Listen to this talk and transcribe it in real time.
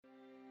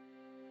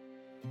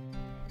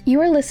You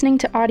are listening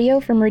to audio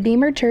from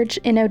Redeemer Church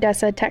in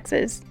Odessa,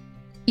 Texas.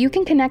 You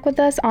can connect with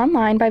us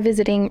online by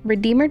visiting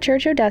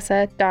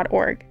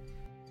redeemerchurchodessa.org.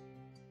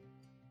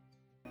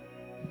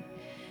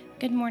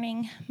 Good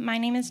morning. My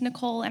name is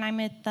Nicole, and I'm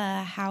at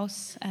the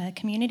House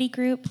Community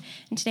Group.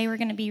 And today we're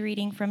going to be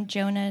reading from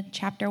Jonah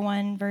chapter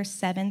 1, verse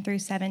 7 through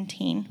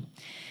 17. It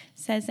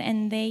says,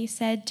 "And they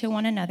said to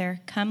one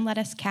another, 'Come, let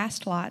us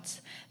cast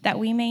lots, that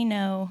we may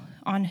know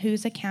on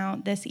whose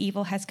account this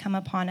evil has come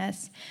upon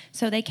us.'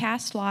 So they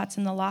cast lots,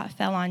 and the lot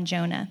fell on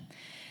Jonah.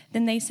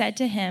 Then they said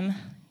to him,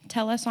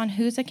 'Tell us on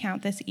whose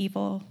account this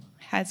evil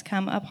has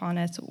come upon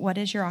us. What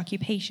is your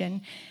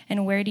occupation?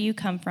 And where do you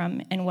come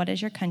from? And what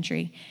is your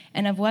country?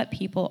 And of what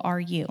people are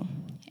you?'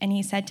 And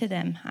he said to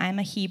them, 'I am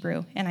a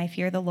Hebrew, and I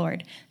fear the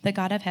Lord, the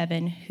God of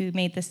heaven, who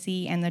made the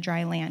sea and the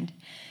dry land.'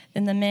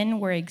 Then the men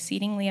were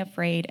exceedingly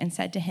afraid and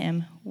said to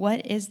him,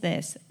 'What is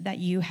this that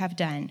you have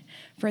done?'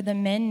 For the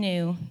men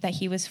knew that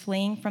he was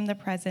fleeing from the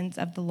presence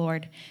of the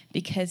Lord,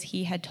 because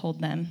he had told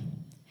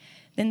them.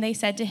 Then they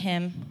said to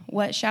him,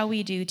 'What shall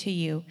we do to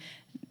you,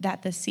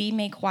 that the sea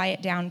may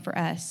quiet down for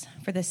us?'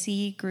 For the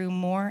sea grew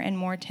more and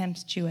more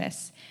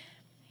tempestuous.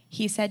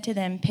 He said to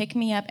them, 'Pick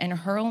me up and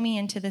hurl me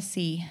into the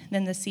sea.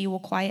 Then the sea will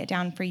quiet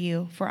down for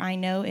you, for I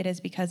know it is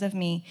because of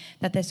me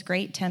that this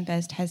great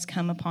tempest has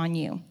come upon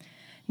you.'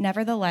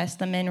 Nevertheless,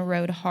 the men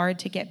rowed hard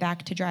to get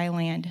back to dry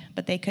land,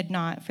 but they could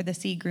not, for the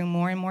sea grew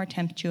more and more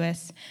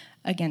tempestuous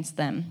against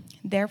them.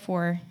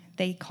 Therefore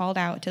they called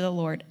out to the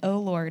Lord, 'O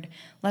Lord,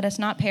 let us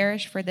not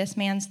perish for this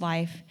man's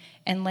life,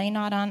 and lay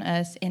not on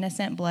us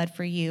innocent blood,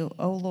 for you,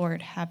 O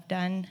Lord, have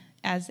done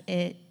as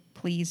it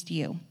pleased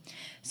you.'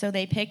 So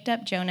they picked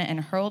up Jonah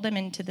and hurled him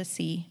into the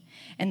sea,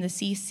 and the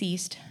sea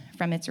ceased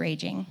from its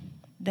raging.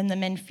 Then the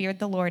men feared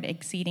the Lord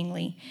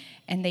exceedingly,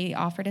 and they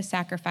offered a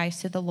sacrifice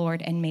to the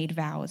Lord and made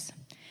vows.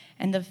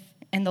 And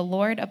the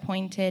Lord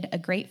appointed a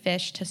great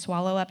fish to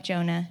swallow up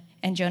Jonah,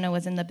 and Jonah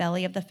was in the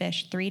belly of the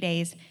fish 3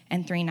 days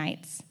and 3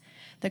 nights.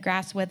 The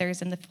grass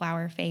withers and the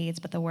flower fades,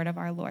 but the word of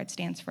our Lord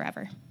stands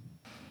forever."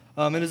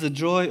 It is a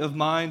joy of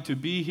mine to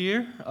be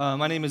here.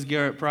 My name is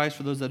Garrett Price,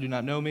 for those that do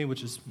not know me,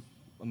 which is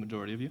a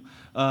majority of you.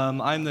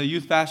 I'm the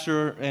youth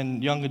pastor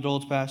and young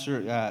adults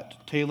pastor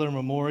at Taylor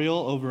Memorial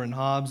over in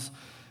Hobbs,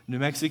 New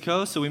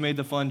Mexico. So we made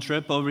the fun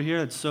trip over here.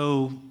 It's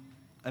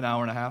an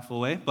hour and a half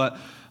away, but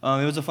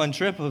it was a fun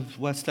trip of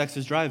West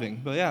Texas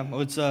driving. But yeah,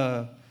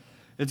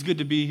 it's good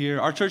to be here.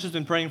 Our church has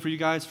been praying for you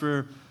guys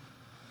for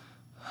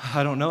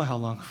I don't know how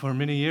long, for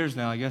many years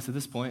now, I guess, at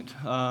this point.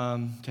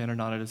 Tanner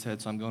nodded his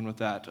head, so I'm going with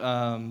that.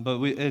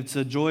 But it's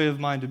a joy of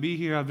mine to be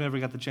here. I've never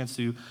got the chance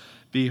to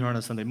be here on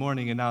a Sunday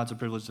morning, and now it's a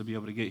privilege to be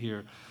able to get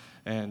here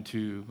and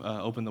to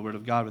open the Word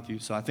of God with you.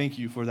 So I thank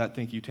you for that.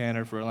 Thank you,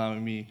 Tanner, for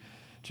allowing me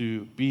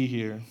to be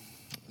here.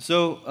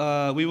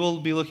 So we will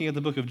be looking at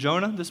the book of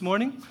Jonah this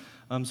morning.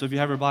 So if you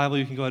have your Bible,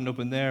 you can go ahead and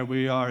open there.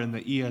 We are in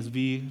the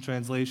ESV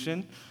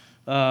translation.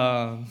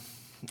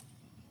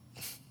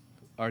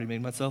 Already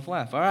made myself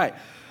laugh. All right.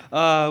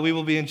 We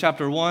will be in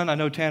chapter 1. I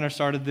know Tanner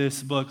started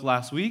this book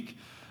last week.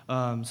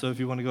 So if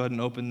you want to go ahead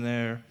and open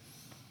there,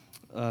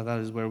 that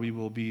is where we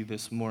will be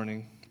this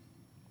morning.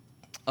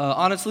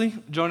 Honestly,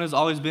 Jonah has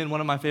always been one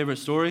of my favorite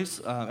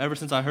stories. Ever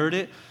since I heard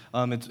it,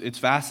 it's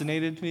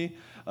fascinated me.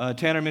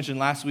 Tanner mentioned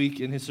last week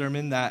in his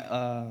sermon that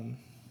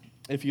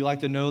if you like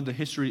to know the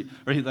history,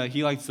 or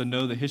he likes to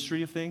know the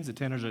history of things, that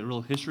Tanner's a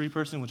real history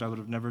person, which I would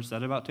have never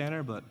said about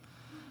Tanner, but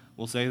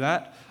we'll say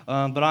that.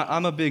 But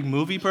I'm a big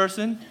movie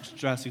person, which is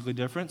drastically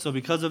different. So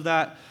because of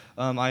that,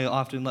 I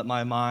often let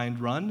my mind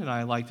run, and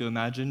I like to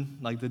imagine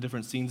like the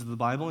different scenes of the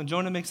Bible. And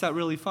Jonah makes that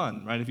really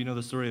fun, right? If you know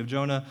the story of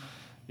Jonah,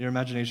 your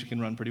imagination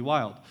can run pretty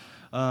wild.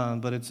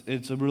 But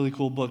it's a really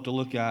cool book to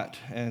look at,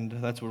 and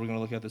that's what we're going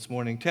to look at this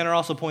morning. Tanner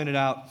also pointed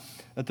out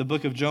that the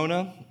book of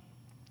Jonah,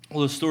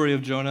 well, the story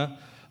of Jonah,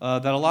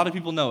 that a lot of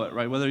people know it,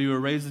 right? Whether you were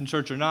raised in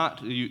church or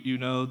not, you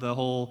know the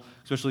whole,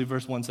 especially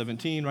verse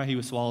 117, right? He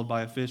was swallowed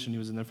by a fish, and he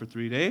was in there for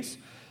 3 days.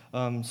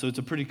 So it's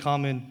a pretty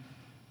common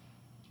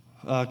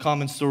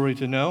story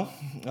to know.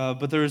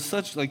 But there is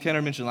such, like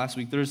Tanner mentioned last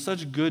week, there is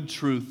such good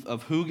truth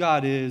of who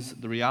God is,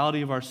 the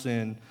reality of our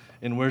sin,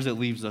 and where it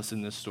leaves us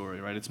in this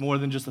story, right? It's more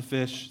than just a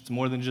fish. It's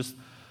more than just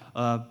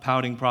a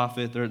pouting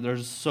prophet.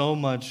 There's so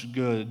much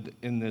good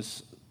in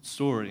this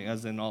story,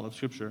 as in all of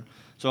Scripture.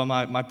 So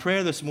my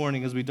prayer this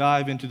morning as we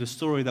dive into the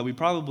story that we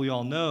probably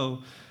all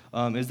know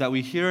is that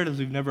we hear it as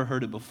we've never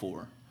heard it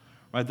before,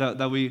 right?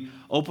 That we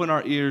open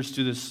our ears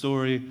to this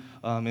story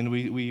and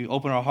we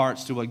open our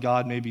hearts to what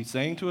God may be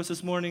saying to us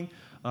this morning.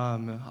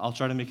 I'll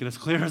try to make it as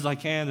clear as I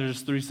can.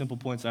 There's 3 simple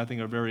points that I think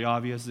are very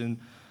obvious in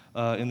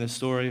this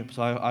story.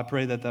 So I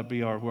pray that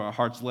be where our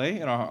hearts lay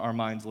and our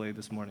minds lay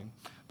this morning.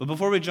 But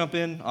before we jump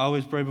in, I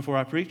always pray before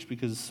I preach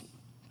because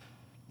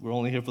we're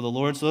only here for the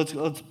Lord. So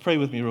let's pray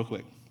with me real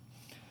quick.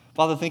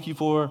 Father, thank you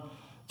for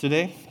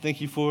today. Thank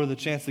you for the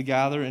chance to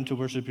gather and to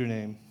worship your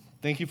name.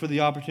 Thank you for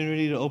the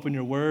opportunity to open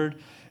your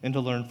word and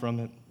to learn from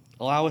it.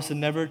 Allow us to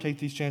never take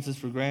these chances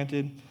for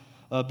granted.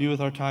 Be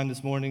with our time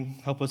this morning.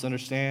 Help us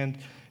understand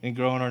and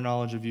grow in our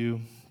knowledge of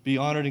you. be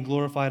honored and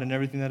glorified in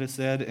everything that is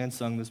said and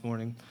sung this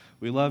morning.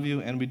 We love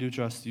you and we do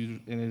trust you,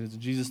 and it is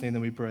in Jesus' name that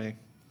we pray.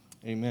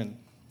 Amen.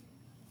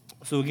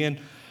 So again,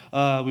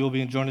 we will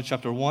be in Jonah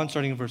chapter 1,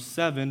 starting in verse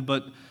 7,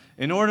 but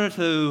in order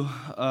to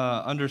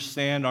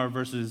understand our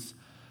verses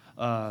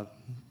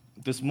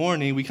this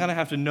morning, we kind of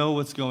have to know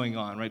what's going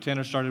on, right?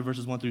 Tanner started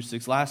verses 1 through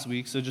 6 last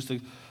week, so just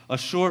a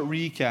short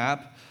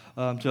recap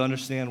to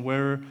understand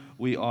where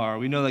we are.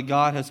 We know that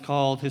God has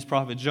called his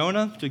prophet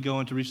Jonah to go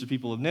and to reach the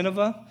people of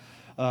Nineveh.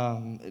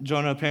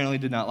 Jonah apparently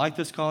did not like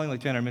this calling.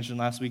 Like Tanner mentioned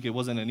last week, it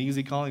wasn't an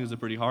easy calling. It was a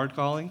pretty hard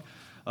calling.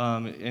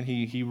 And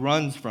he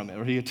runs from it,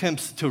 or he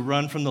attempts to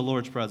run from the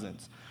Lord's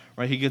presence.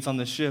 Right? He gets on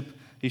the ship.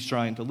 He's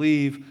trying to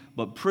leave.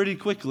 But pretty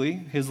quickly,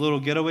 his little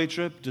getaway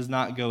trip does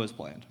not go as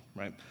planned.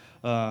 Right?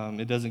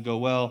 It doesn't go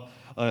well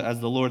as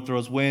the Lord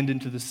throws wind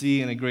into the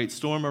sea and a great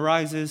storm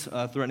arises,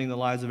 threatening the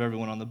lives of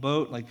everyone on the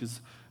boat.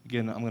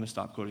 Again, I'm going to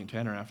stop quoting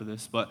Tanner after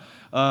this, but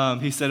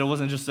he said it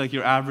wasn't just like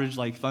your average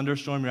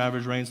thunderstorm, your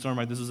average rainstorm,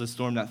 right? This is a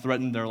storm that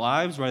threatened their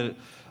lives, right?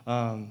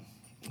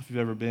 If you've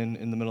ever been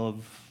in the middle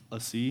of a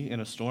sea in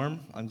a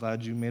storm, I'm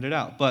glad you made it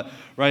out. But,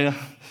 right,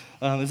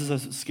 this is a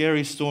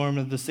scary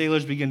storm. The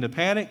sailors begin to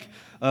panic.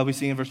 We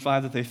see in verse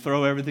 5 that they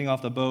throw everything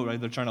off the boat, right?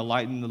 They're trying to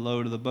lighten the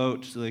load of the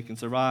boat so they can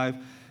survive.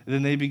 And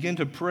then they begin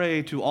to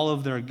pray to all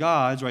of their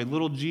gods, right?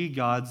 Little g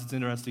gods, it's an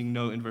interesting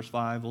note in verse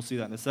 5. We'll see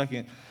that in a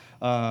second.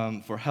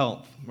 For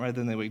help, right?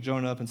 Then they wake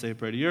Jonah up and say,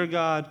 pray to your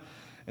God,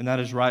 and that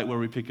is right where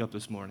we pick up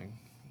this morning.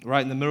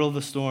 Right in the middle of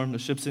the storm, the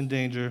ship's in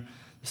danger,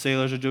 the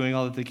sailors are doing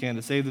all that they can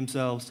to save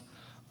themselves.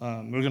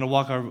 We're going to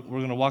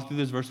walk through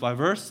this verse by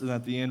verse, and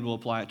at the end we'll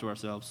apply it to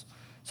ourselves.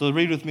 So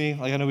read with me,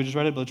 I know we just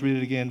read it, but let's read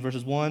it again,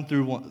 verses 1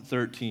 through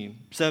 13,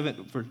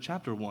 for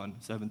chapter 1,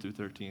 7 through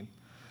 13.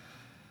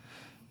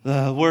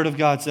 The word of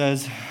God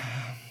says,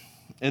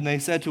 and they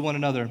said to one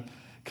another,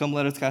 come,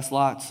 let us cast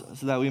lots,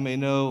 so that we may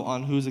know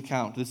on whose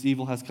account this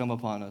evil has come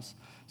upon us.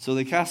 So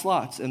they cast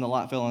lots, and the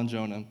lot fell on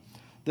Jonah.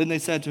 Then they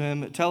said to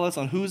him, tell us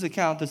on whose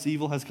account this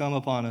evil has come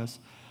upon us.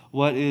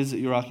 What is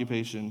your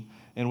occupation?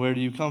 And where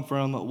do you come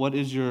from? What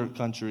is your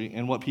country?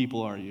 And what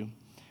people are you?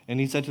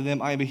 And he said to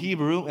them, I am a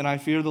Hebrew, and I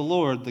fear the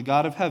Lord, the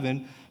God of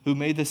heaven, who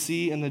made the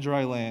sea and the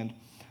dry land.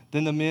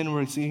 Then the men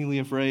were exceedingly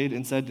afraid,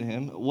 and said to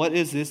him, what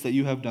is this that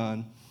you have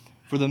done?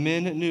 For the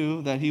men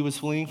knew that he was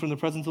fleeing from the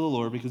presence of the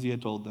Lord, because he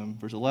had told them.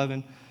 Verse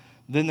 11,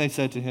 then they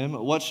said to him,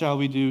 what shall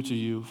we do to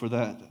you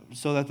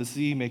so that the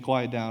sea may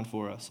quiet down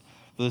for us?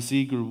 For the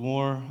sea grew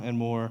more and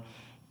more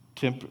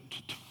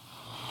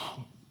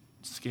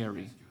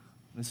scary.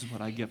 This is what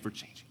I get for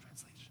changing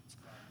translations.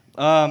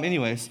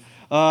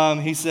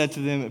 He said to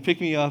them,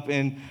 pick me up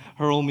and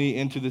hurl me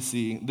into the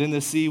sea. Then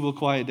the sea will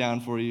quiet down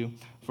for you,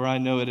 for I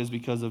know it is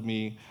because of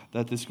me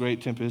that this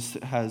great tempest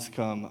has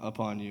come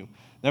upon you.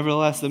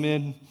 Nevertheless, the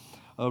men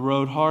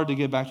rowed hard to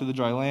get back to the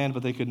dry land,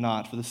 but they could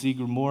not, for the sea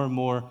grew more and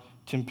more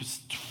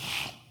against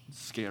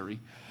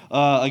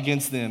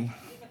them.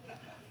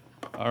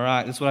 All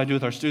right, that's what I do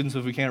with our students.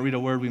 If we can't read a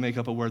word, we make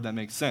up a word that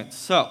makes sense.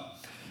 So,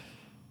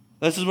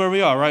 this is where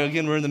we are, right?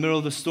 Again, we're in the middle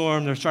of the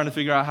storm. They're trying to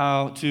figure out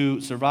how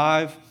to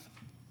survive.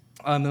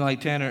 And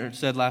like Tanner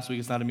said last week,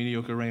 it's not a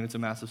mediocre rain, it's a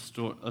massive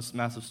storm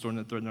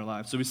that threatened their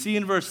lives. So we see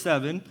in verse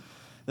 7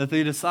 that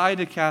they decide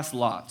to cast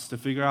lots to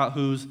figure out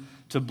who's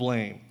to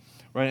blame,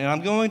 right? And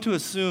I'm going to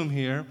assume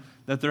here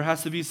that there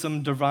has to be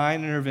some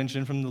divine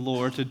intervention from the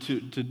Lord to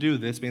do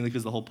this, mainly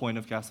because the whole point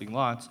of casting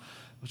lots,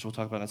 which we'll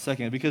talk about in a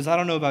second, because I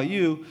don't know about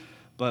you,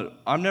 but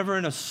I'm never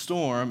in a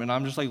storm, and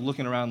I'm just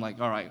looking around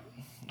all right,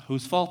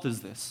 whose fault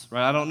is this,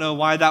 right? I don't know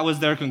why that was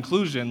their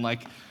conclusion,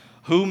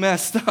 who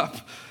messed up?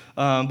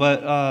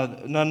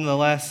 But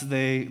nonetheless,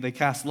 they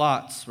cast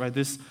lots, right?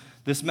 This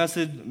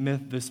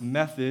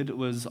method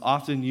was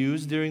often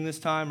used during this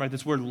time, right?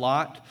 This word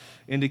lot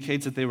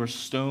indicates that they were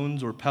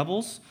stones or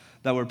pebbles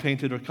that were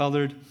painted or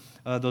colored.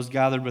 Those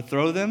gathered would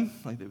throw them,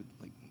 they would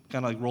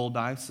kind of roll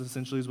dice,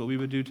 essentially, is what we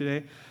would do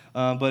today.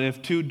 But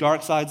if two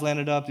dark sides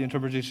landed up, the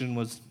interpretation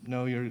was,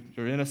 no, you're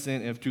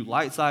innocent. If two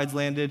light sides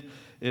landed,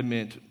 it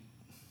meant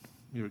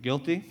you're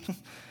guilty,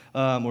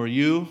 or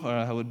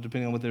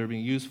depending on what they were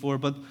being used for.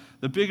 But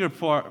the bigger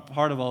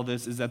part of all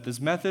this is that this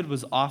method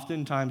was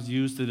oftentimes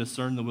used to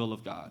discern the will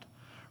of God,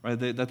 right?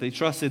 That they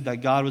trusted that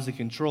God was in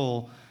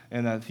control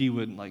and that he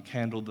would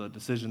handle the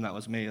decision that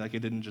was made. It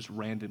didn't just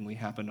randomly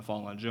happen to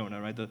fall on Jonah,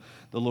 right? The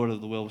Lord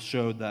of the will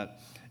showed that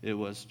it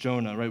was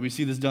Jonah, right? We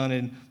see this done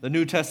in the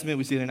New Testament.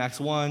 We see it in Acts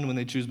 1 when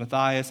they choose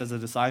Matthias as a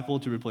disciple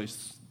to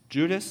replace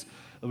Judas.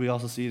 We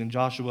also see it in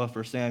Joshua,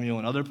 1 Samuel,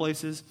 and other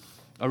places.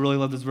 I really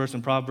love this verse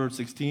in Proverbs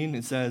 16.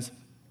 It says,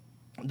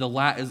 the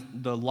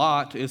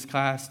lot is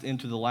cast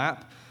into the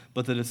lap,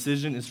 but the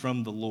decision is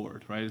from the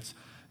Lord, right? It's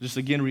just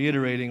again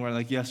reiterating,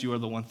 right? Yes, you are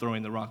the one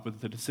throwing the rock, but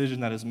the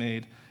decision that is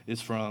made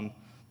is from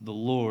the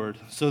Lord.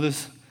 So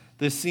this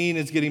scene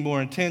is getting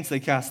more intense. They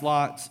cast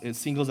lots. It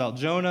singles out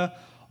Jonah.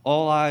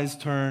 All eyes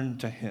turn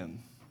to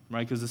him,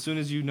 right? Because as soon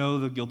as you know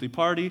the guilty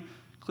party,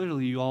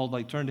 clearly you all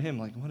turn to him,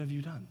 what have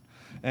you done?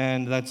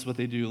 And that's what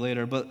they do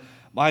later. But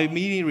my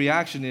immediate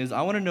reaction is,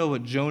 I want to know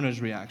what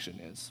Jonah's reaction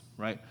is,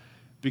 right?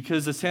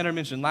 Because as Tanner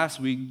mentioned last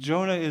week,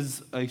 Jonah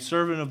is a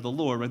servant of the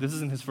Lord, right? This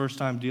isn't his first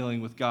time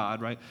dealing with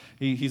God, right?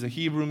 He's a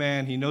Hebrew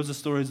man. He knows the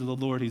stories of the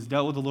Lord. He's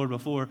dealt with the Lord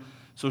before.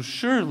 So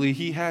surely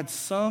he had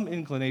some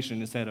inclination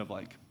in his head of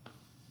like,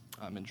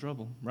 I'm in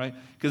trouble, right?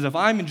 Because if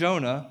I'm in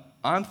Jonah,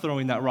 I'm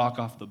throwing that rock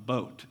off the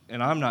boat,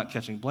 and I'm not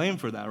catching blame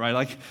for that, right?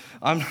 Like,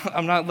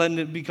 I'm not letting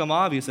it become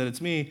obvious that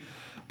it's me,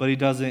 but he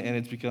doesn't, and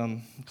it's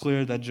become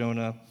clear that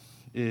Jonah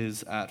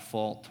is at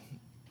fault.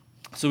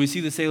 So we see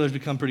the sailors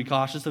become pretty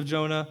cautious of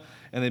Jonah,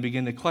 and they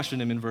begin to question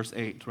him in verse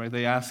 8, right?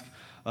 They ask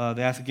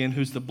again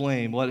who's to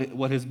blame,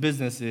 what his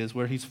business is,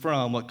 where he's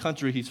from, what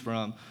country he's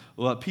from,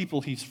 what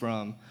people he's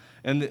from.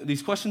 And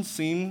these questions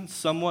seem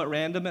somewhat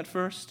random at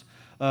first,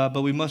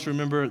 but we must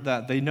remember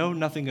that they know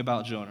nothing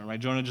about Jonah, right?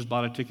 Jonah just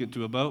bought a ticket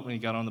to a boat when he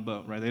got on the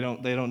boat, right? They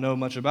don't know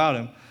much about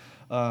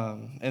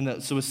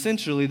him. So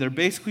essentially, they're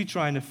basically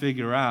trying to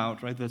figure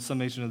out, right, the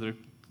summation of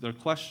their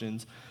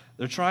questions,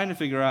 they're trying to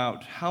figure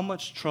out how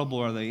much trouble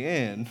are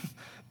they in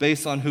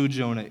based on who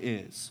Jonah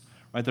is.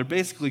 Right? They're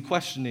basically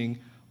questioning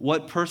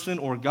what person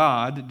or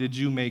God did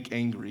you make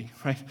angry,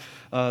 right?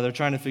 They're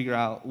trying to figure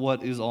out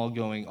what is all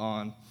going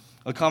on.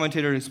 A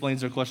commentator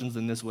explains their questions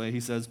in this way.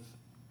 He says,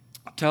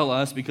 tell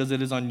us, because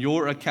it is on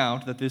your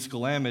account that this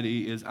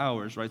calamity is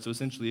ours, right? So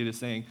essentially it is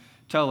saying,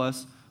 tell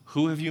us,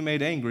 who have you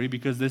made angry,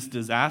 because this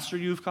disaster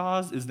you've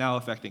caused is now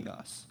affecting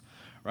us,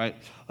 right?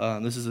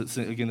 This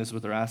is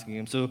what they're asking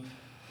him. So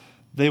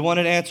they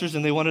wanted answers,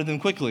 and they wanted them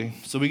quickly.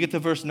 So we get to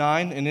verse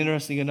 9, and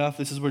interesting enough,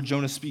 this is where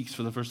Jonah speaks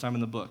for the first time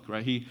in the book,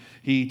 right?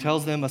 He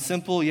tells them a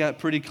simple yet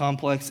pretty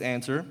complex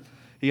answer.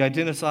 He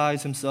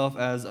identifies himself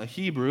as a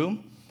Hebrew,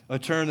 a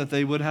term that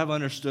they would have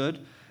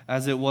understood,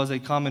 as it was a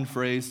common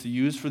phrase to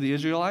use for the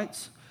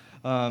Israelites.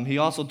 He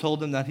also told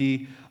them that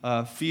he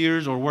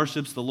fears or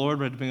worships the Lord,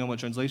 right, depending on what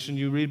translation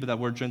you read, but that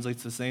word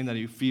translates the same, that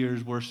he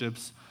fears,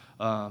 worships,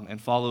 and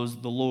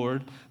follows the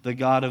Lord, the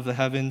God of the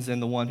heavens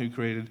and the one who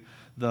created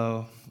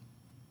the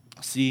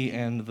sea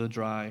and the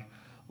dry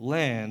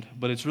land.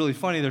 But it's really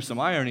funny, there's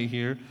some irony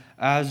here.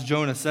 As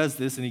Jonah says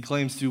this, and he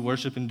claims to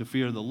worship and to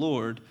fear the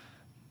Lord,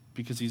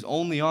 because he's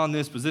only on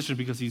this position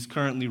because he's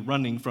currently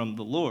running from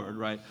the Lord,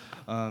 right?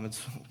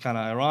 It's kind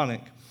of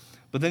ironic.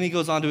 But then he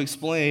goes on to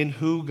explain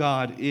who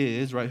God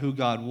is, right? Who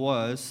God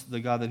was, the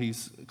God that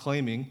he's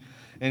claiming.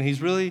 And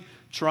he's really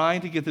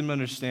trying to get them to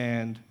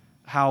understand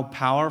how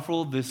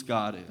powerful this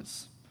God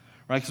is.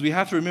 Right? Because we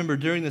have to remember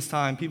during this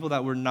time, people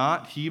that were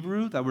not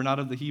Hebrew, that were not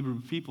of the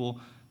Hebrew people,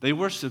 they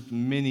worshiped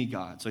many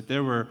gods. Like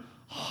there were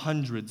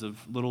hundreds of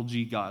little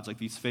g gods, like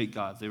these fake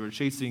gods. They were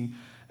chasing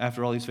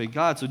after all these fake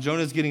gods. So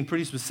Jonah's getting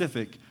pretty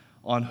specific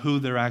on who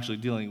they're actually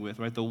dealing with,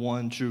 right? The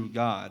one true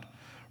God,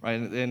 right?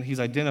 And he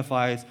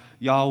identifies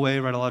Yahweh,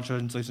 right? A lot of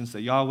translations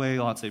say Yahweh, a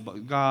lot say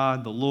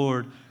God, the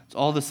Lord. It's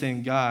all the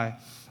same guy.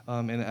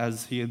 And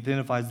as he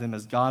identifies them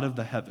as God of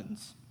the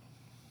heavens.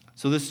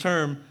 So this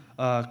term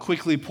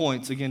quickly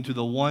points again to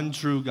the one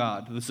true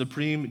God, the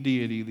supreme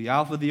deity, the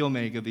Alpha, the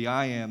Omega, the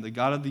I Am, the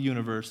God of the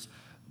universe,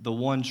 the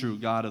one true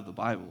God of the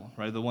Bible,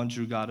 right? The one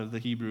true God of the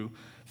Hebrew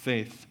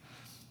faith.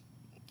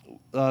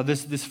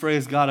 This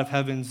phrase, God of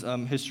heavens,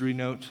 history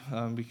note,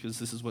 because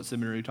this is what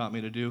seminary taught me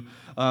to do,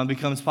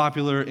 becomes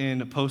popular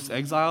in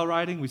post-exile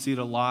writing. We see it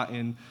a lot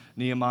in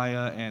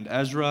Nehemiah and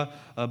Ezra,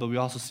 but we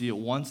also see it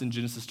once in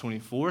Genesis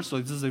 24. So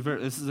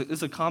this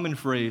is a common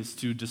phrase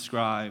to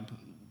describe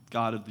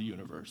God of the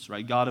universe,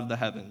 right? God of the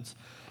heavens,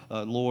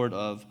 Lord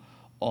of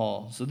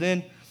all. So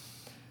then,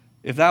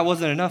 if that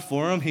wasn't enough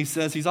for him, he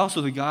says he's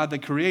also the God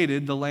that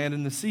created the land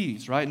and the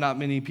seas, right? Not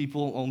many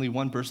people, only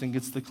one person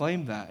gets to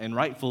claim that and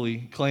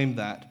rightfully claim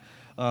that.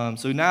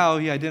 So now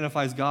he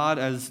identifies God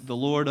as the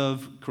Lord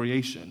of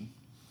creation,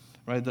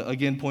 right?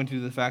 Again, pointing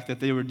to the fact that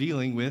they were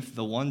dealing with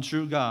the one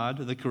true God,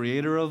 the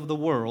creator of the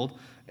world,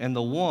 and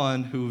the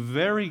one who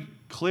very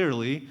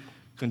clearly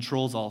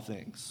controls all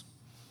things.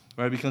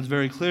 Right? It becomes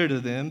very clear to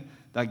them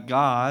that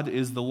God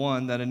is the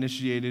one that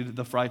initiated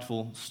the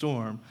frightful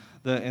storm,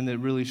 and it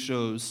really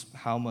shows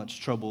how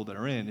much trouble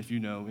they're in if you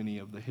know any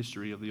of the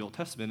history of the Old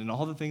Testament and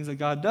all the things that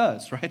God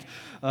does, right?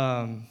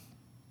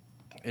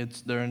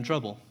 They're in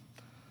trouble.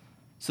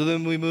 So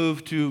then we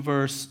move to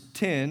verse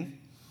 10,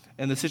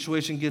 and the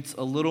situation gets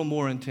a little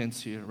more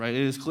intense here, right?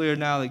 It is clear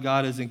now that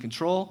God is in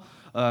control.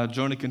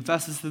 Jonah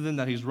confesses to them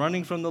that he's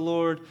running from the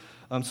Lord.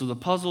 So the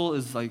puzzle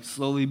is like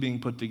slowly being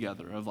put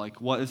together of like,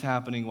 what is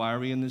happening? Why are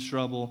we in this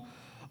trouble?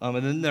 And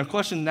then their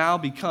question now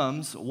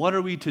becomes, what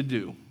are we to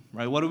do?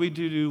 Right? What are we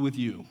to do with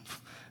you?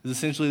 Is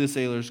essentially the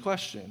sailor's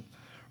question.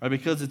 Right?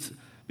 Because it's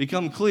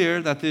become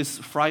clear that this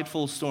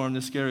frightful storm,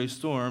 this scary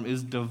storm,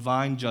 is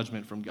divine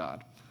judgment from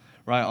God,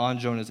 right, on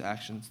Jonah's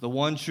actions. The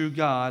one true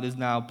God is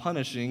now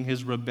punishing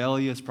his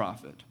rebellious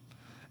prophet,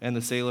 and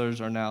the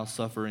sailors are now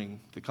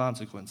suffering the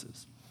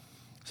consequences.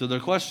 So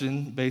their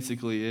question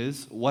basically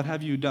is, what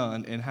have you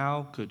done and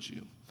how could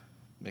you?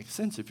 Makes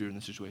sense if you're in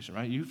the situation,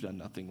 right? You've done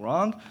nothing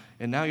wrong,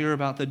 and now you're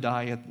about to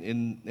die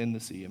in the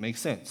sea. It makes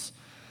sense.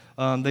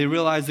 They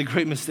realize the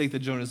great mistake that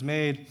Jonah's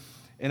made,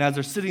 and as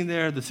they're sitting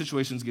there, the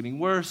situation's getting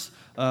worse.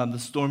 The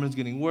storm is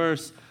getting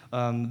worse.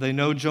 They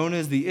know Jonah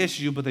is the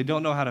issue, but they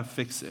don't know how to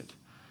fix it.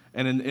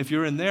 And if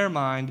you're in their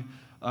mind,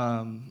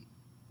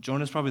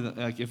 Jonah's probably,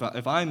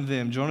 if I'm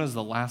them, Jonah's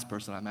the last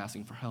person I'm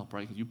asking for help,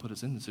 right? Because you put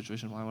us in this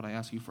situation, why would I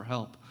ask you for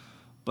help?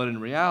 But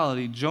in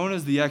reality,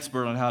 Jonah's the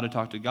expert on how to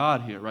talk to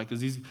God here, right?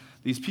 Because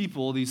these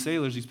people, these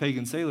sailors, these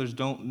pagan sailors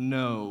don't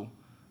know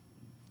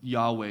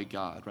Yahweh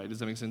God, right? Does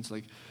that make sense?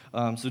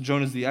 So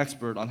Jonah's the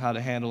expert on how to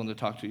handle and to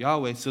talk to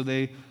Yahweh. So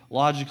they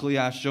logically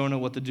ask Jonah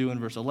what to do in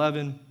verse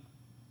 11.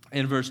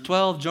 In verse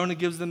 12, Jonah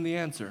gives them the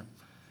answer.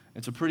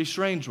 It's a pretty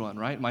strange one,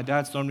 right? My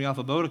dad's thrown me off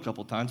a boat a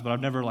couple times, but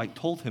I've never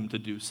told him to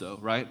do so,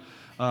 right?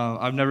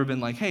 I've never been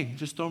like, hey,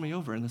 just throw me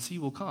over and the sea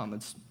will calm.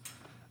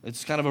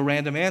 It's kind of a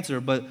random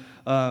answer, but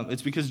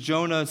it's because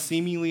Jonah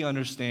seemingly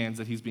understands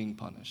that he's being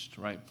punished,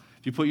 right?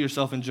 If you put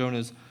yourself in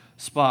Jonah's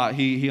spot,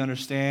 he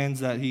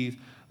understands that he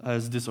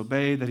has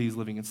disobeyed, that he's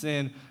living in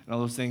sin, and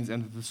all those things,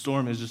 and the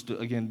storm is just,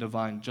 again,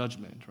 divine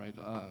judgment, right?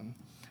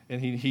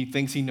 And he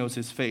thinks he knows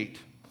his fate.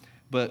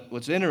 But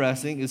what's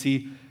interesting is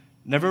he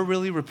never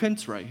really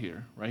repents right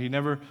here, right? He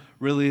never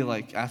really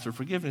asks for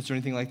forgiveness or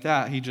anything like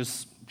that. He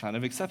just kind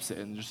of accepts it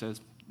and just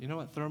says, you know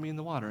what, throw me in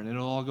the water and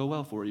it'll all go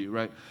well for you,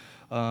 right?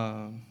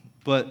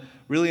 But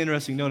really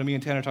interesting note, and me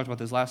and Tanner talked about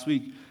this last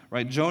week,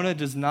 right? Jonah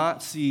does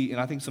not see, and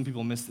I think some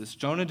people miss this,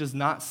 Jonah does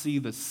not see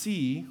the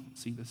sea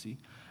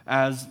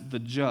as the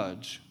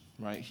judge,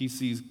 right? He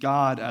sees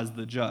God as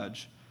the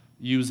judge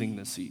using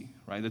the sea,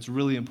 right? That's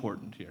really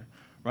important here,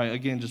 right?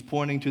 Again, just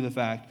pointing to the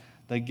fact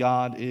that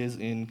God is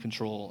in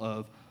control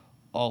of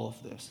all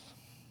of this.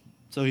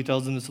 So he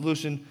tells them the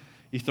solution.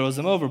 He throws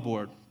them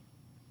overboard.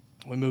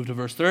 We move to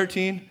verse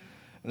 13,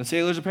 and the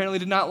sailors apparently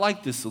did not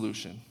like this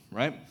solution,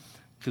 right?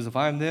 Because if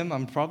I'm them,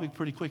 I'm probably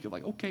pretty quick at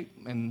okay,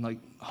 and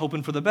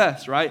hoping for the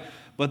best, right?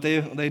 But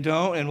they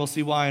don't, and we'll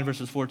see why in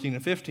verses 14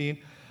 and 15.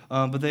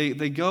 But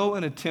they go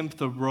and attempt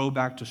to row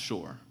back to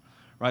shore,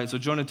 right? So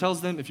Jonah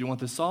tells them, if you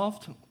want this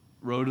solved,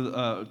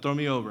 throw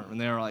me over.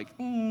 And they're like,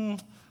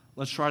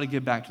 let's try to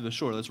get back to the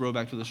shore. Let's row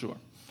back to the shore.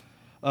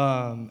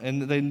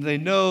 And they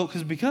know,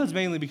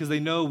 because they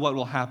know what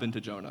will happen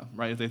to Jonah,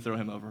 right, if they throw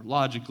him over.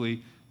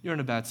 Logically, you're in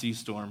a bad sea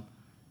storm,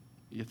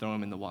 you throw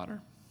him in the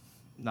water.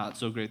 Not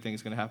so great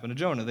things going to happen to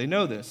Jonah. They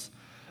know this.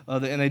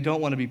 And they don't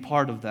want to be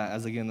part of that,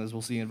 as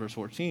we'll see in verse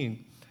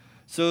 14.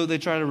 So they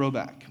try to row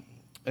back.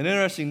 An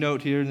interesting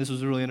note here, and this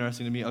was really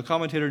interesting to me, a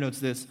commentator notes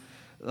this,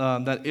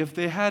 that if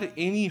they had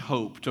any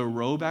hope to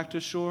row back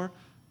to shore,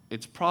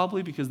 it's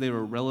probably because they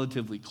were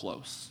relatively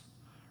close,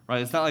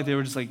 right? It's not like they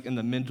were just in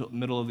the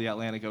middle of the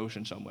Atlantic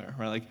Ocean somewhere,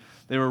 right?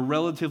 They were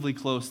relatively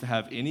close to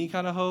have any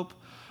kind of hope,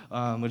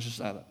 which is,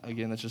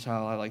 again, that's just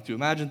how I like to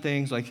imagine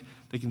things.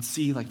 They can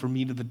see, from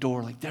me to the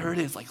door, there it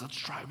is, let's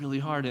try really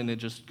hard, and it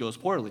just goes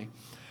poorly.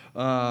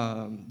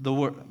 The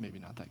word, maybe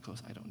not that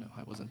close, I don't know,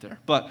 I wasn't there,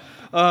 but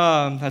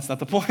that's not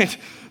the point.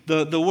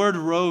 The word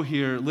row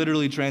here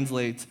literally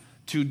translates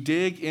to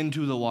dig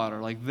into the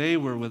water. They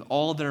were with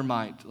all their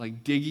might,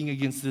 digging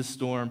against this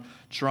storm,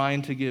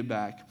 trying to get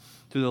back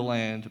to the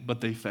land,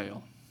 but they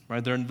fail,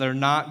 right? They're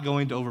not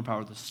going to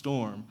overpower the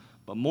storm,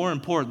 but more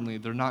importantly,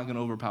 they're not going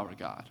to overpower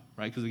God,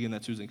 right? Because again,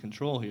 that's who's in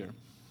control here.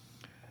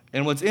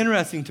 And what's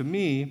interesting to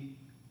me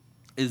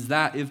is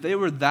that if they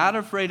were that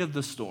afraid of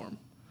the storm,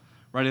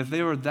 right, if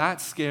they were that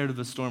scared of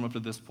the storm up to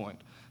this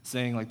point,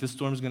 saying this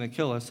storm is going to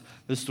kill us,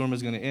 this storm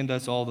is going to end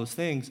us, all those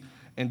things,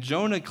 and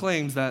Jonah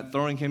claims that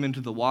throwing him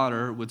into the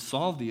water would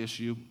solve the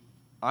issue,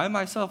 I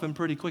myself am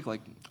pretty quick,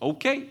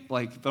 okay,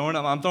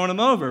 I'm throwing him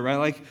over,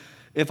 right?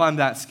 If I'm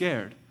that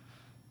scared.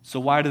 So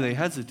why do they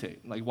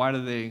hesitate? Why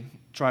do they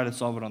try to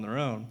solve it on their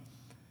own?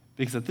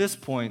 Because at this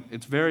point,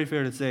 it's very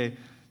fair to say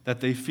that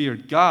they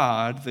feared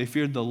God, they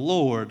feared the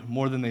Lord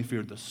more than they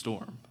feared the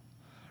storm.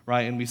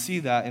 Right, and we see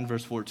that in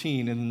verse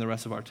 14 and in the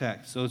rest of our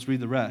text. So let's read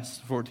the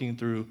rest, 14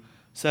 through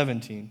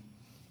 17.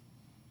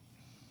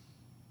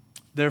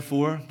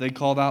 Therefore, they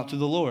called out to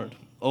the Lord,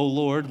 O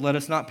Lord, let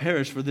us not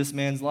perish for this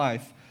man's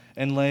life,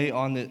 and lay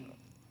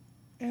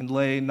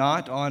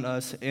not on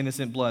us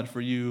innocent blood,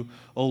 for you,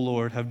 O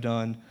Lord, have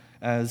done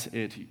as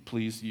it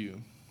pleased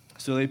you.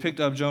 So they picked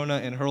up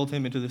Jonah and hurled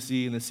him into the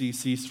sea, and the sea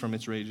ceased from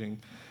its raging.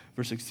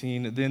 Verse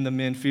 16, then the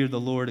men feared the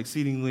Lord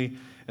exceedingly,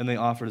 and they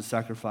offered a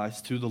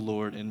sacrifice to the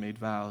Lord and made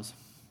vows.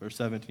 Verse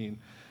 17,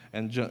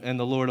 and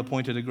the Lord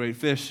appointed a great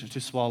fish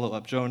to swallow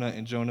up Jonah,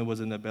 and Jonah was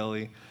in the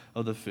belly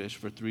of the fish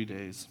for 3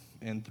 days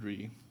and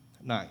 3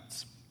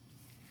 nights.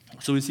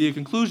 So we see a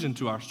conclusion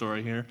to our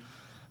story here.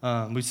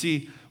 We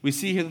see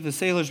here that the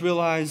sailors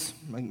realize,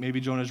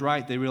 maybe Jonah's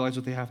right, they realize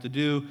what they have to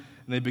do,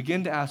 and they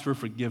begin to ask for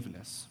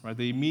forgiveness. Right?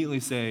 They immediately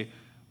say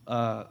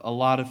a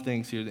lot of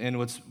things here. And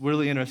what's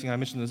really interesting, I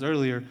mentioned this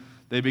earlier,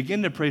 they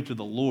begin to pray to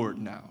the Lord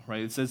now,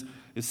 right? It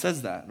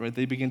says that, right?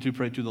 They begin to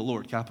pray to the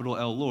Lord, capital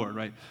L, Lord,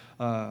 right?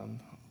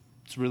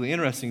 It's really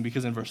interesting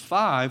because in verse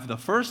 5, the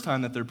first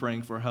time that they're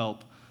praying for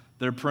help,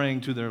 they're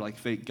praying to their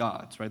fake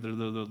gods, right? They're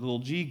the little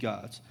G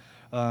gods.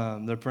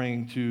 They're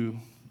praying to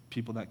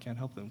people that can't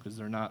help them because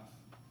they're not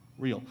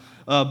real.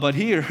 But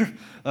here,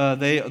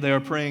 they are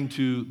praying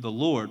to the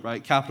Lord,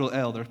 right? Capital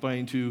L, they're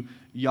praying to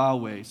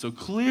Yahweh. So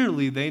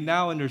clearly, they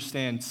now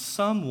understand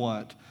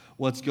somewhat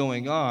what's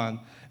going on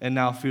and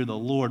now fear the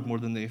Lord more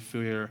than they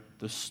fear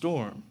the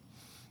storm.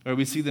 Or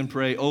we see them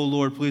pray, "Oh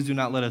Lord, please do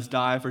not let us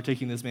die for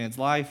taking this man's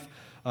life."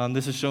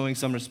 This is showing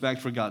some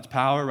respect for God's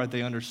power, right?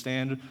 They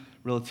understand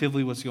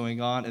relatively what's going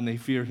on, and they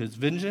fear his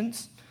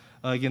vengeance.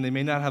 Again, they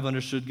may not have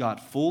understood God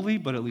fully,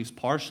 but at least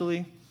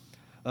partially.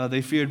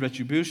 They feared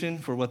retribution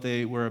for what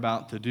they were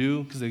about to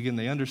do, because again,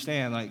 they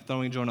understand like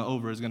throwing Jonah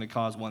over is going to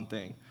cause one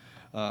thing.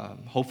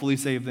 Hopefully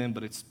save them,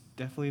 but it's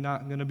definitely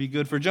not going to be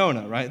good for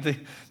Jonah, right?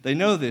 They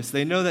know this.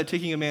 They know that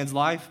taking a man's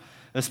life,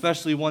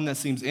 especially one that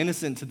seems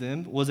innocent to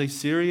them, was a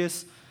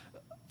serious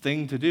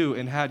thing to do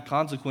and had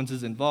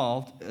consequences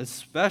involved,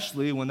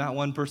 especially when that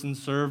one person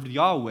served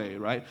Yahweh,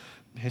 right?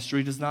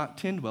 History does not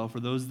tend well for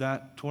those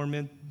that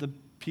torment the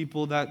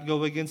people that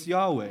go against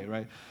Yahweh,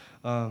 right?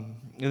 And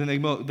then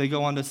they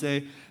go on to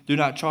say, "Do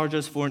not charge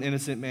us for an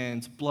innocent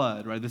man's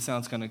blood," right? This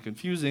sounds kind of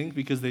confusing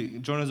because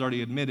Jonah's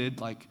already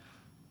admitted, like,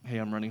 "Hey,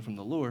 I'm running from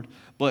the Lord."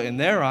 But in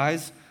their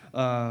eyes,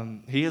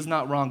 he has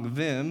not wronged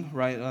them,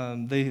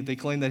 right? They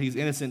claim that he's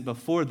innocent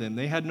before them.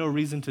 They had no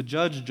reason to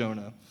judge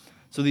Jonah.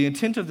 So the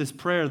intent of this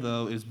prayer,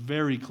 though, is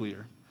very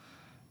clear.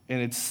 And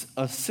it's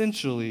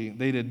essentially,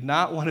 they did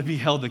not want to be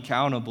held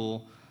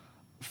accountable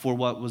for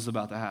what was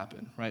about to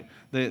happen, right?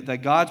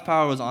 That God's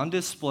power was on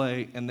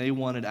display, and they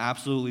wanted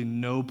absolutely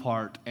no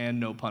part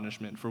and no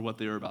punishment for what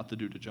they were about to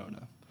do to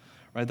Jonah,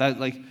 right?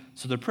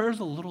 So their prayer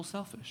is a little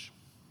selfish,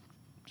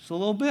 just a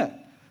little bit,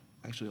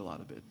 actually a lot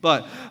of it.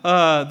 But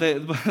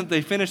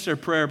they finished their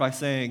prayer by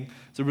saying,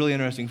 it's a really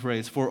interesting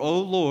phrase, "For,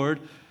 O Lord,"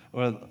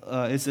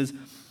 it says,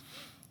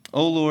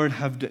 "O Lord,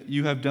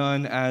 you have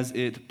done as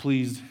it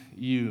pleased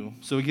you."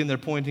 So again, they're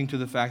pointing to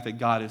the fact that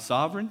God is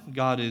sovereign,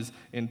 God is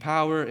in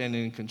power and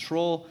in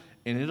control,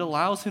 and it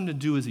allows him to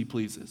do as he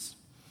pleases,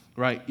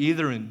 right?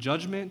 Either in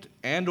judgment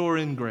and or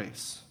in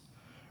grace,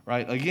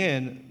 right?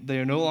 Again, they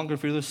are no longer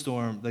fear the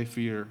storm, they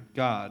fear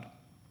God.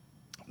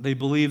 They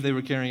believe they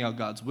were carrying out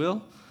God's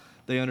will.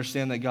 They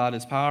understand that God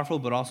is powerful,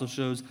 but also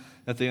shows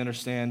that they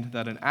understand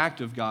that an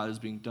act of God is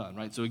being done,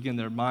 right? So again,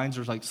 their minds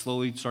are like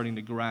slowly starting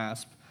to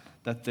grasp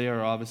that they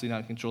are obviously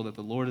not in control, that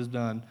the Lord has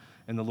done,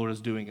 and the Lord is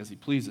doing as he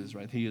pleases,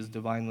 right? He is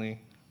divinely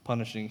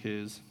punishing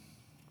his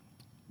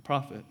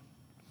prophet.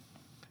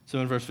 So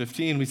in verse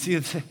 15, we see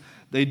that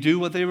they do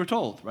what they were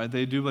told, right?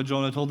 They do what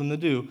Jonah told them to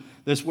do.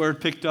 This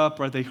word "picked up,"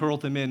 right? They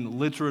hurled him in,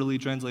 literally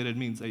translated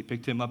means they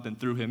picked him up and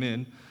threw him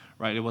in,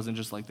 right? It wasn't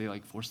just like they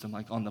forced him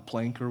on the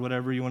plank or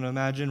whatever you want to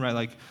imagine, right?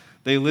 Like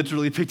they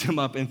literally picked him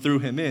up and threw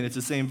him in. It's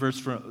the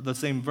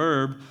same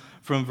verb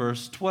from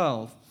verse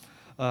 12.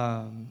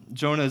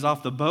 Jonah is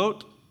off the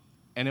boat,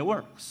 and it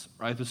works,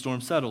 right? The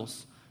storm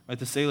settles, right?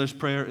 The sailor's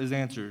prayer is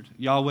answered.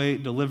 Yahweh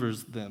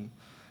delivers them.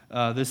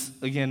 This,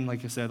 again,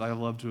 like I said, I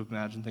love to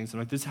imagine things.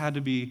 Like this had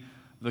to be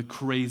the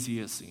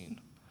craziest scene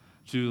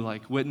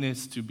to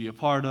witness, to be a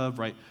part of,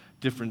 right?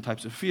 Different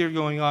types of fear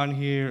going on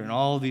here and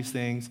all of these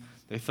things.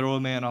 They throw a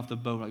man off the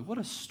boat. What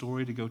a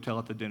story to go tell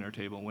at the dinner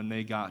table when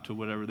they got to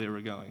whatever they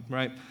were going,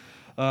 right?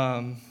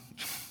 But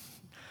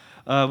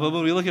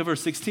when we look at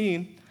verse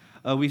 16,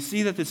 we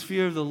see that this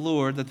fear of the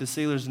Lord that the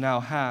sailors now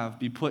have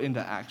be put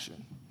into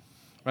action.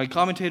 Right?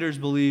 Commentators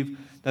believe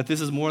that this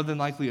is more than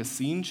likely a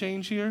scene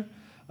change here,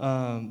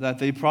 that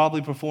they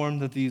probably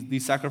performed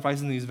these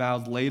sacrifices and these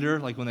vows later,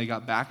 like when they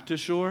got back to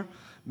shore,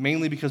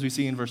 mainly because we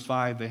see in verse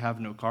 5 they have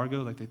no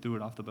cargo, they threw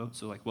it off the boat,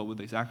 so what would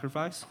they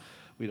sacrifice?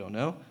 We don't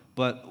know.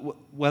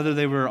 But whether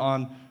they were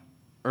on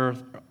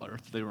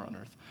they were on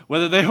earth.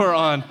 Whether they were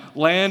on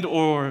land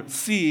or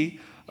sea,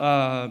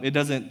 it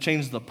doesn't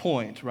change the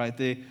point, right?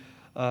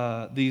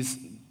 These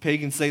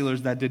pagan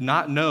sailors that did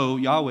not know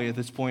Yahweh at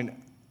this point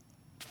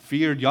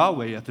feared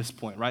Yahweh at this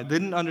point, right?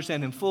 Didn't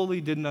understand him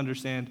fully, didn't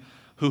understand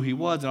who he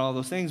was and all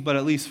those things, but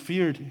at least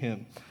feared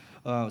him.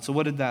 So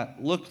what did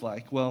that look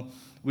like? Well,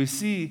 we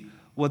see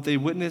what they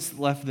witnessed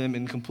left them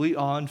in complete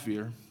awe and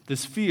fear.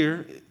 This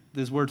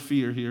word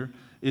fear here,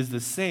 is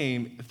the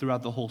same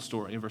throughout the whole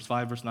story. In verse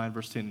 5, verse 9,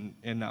 verse 10,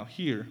 and now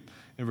here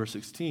in verse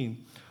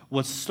 16.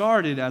 What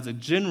started as a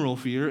general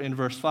fear in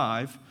verse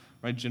 5,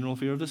 right, general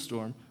fear of the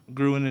storm,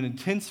 grew in an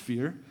intense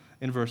fear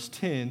in verse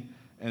 10,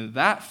 and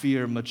that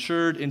fear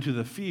matured into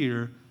the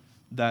fear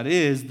that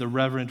is the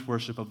reverent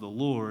worship of the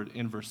Lord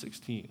in verse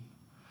 16,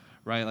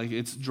 right?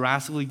 It's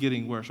drastically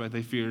getting worse, right?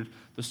 They feared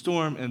the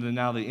storm, and then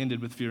now they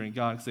ended with fearing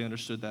God because they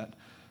understood that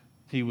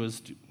he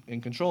was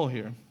in control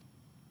here.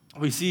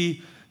 We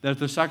see that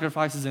the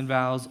sacrifices and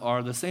vows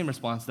are the same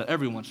response that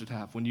everyone should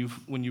have when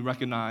you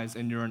recognize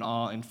and you're in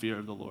awe and fear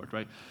of the Lord,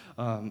 right?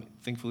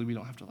 Thankfully, we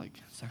don't have to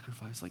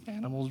sacrifice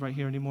animals right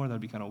here anymore. That'd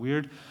be kind of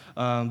weird.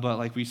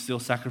 But we still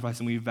sacrifice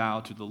and we vow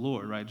to the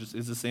Lord, right? Just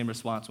it's the same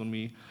response when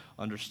we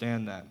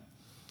understand that.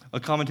 A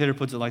commentator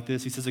puts it like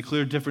this. He says a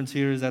clear difference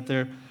here is that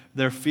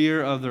their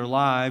fear of their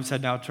lives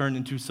had now turned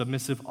into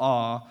submissive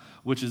awe,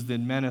 which is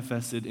then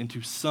manifested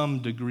into some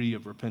degree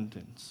of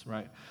repentance,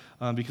 right?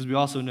 Because we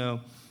also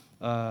know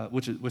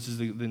which is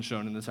then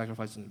shown in the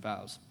sacrifices and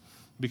vows.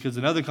 Because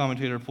another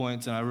commentator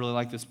points, and I really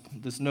like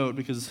this note,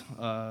 because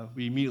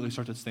we immediately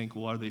start to think,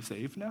 well, are they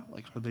saved now?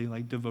 Are they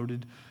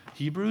devoted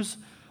Hebrews?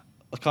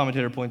 a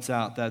commentator points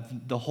out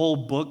that the whole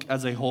book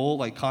as a whole,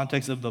 like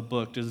context of the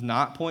book, does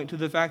not point to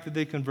the fact that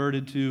they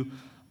converted to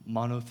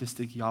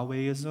monotheistic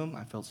Yahwehism.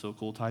 I felt so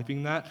cool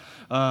typing that.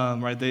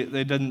 Right? They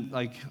didn't,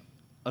 like,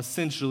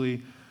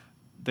 essentially,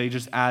 they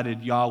just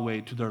added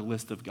Yahweh to their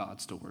list of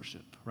gods to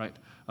worship, right?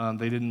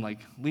 They didn't, like,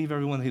 leave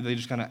everyone. They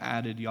just kind of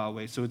added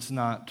Yahweh. So it's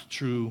not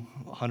true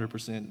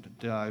 100%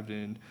 dived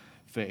in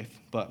faith.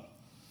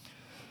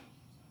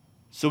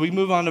 So we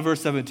move on to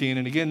verse 17,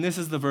 and again, this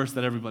is the verse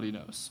that everybody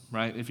knows,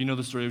 right? If you know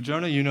the story of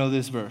Jonah, you know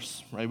this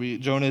verse, right?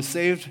 Jonah is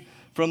saved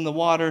from the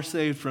water,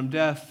 saved from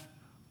death,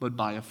 but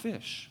by a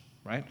fish,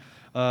 right?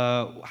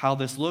 How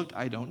this looked,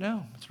 I don't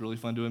know. It's really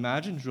fun to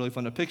imagine. It's really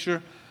fun to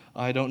picture.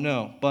 I don't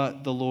know.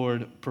 But the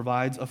Lord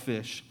provides a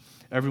fish.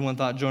 Everyone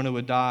thought Jonah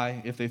would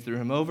die if they threw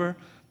him over,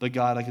 but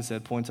God, like I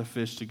said, points a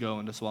fish to go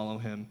and to swallow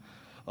him,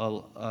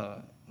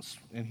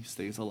 and he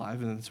stays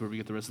alive, and that's where we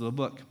get the rest of the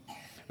book.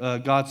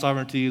 God's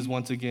sovereignty is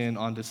once again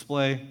on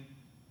display.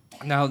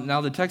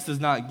 Now the text does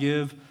not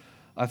give,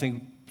 I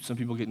think some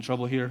people get in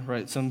trouble here,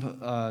 right? Some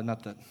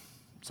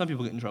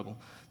people get in trouble.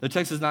 The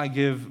text does not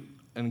give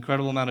an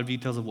incredible amount of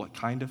details of what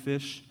kind of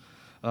fish,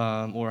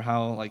 or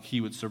how, like,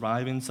 he would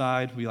survive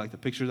inside. We like to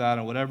picture that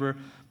or whatever.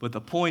 But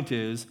the point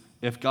is,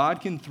 if God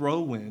can throw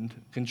wind,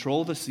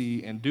 control the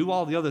sea, and do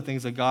all the other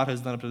things that God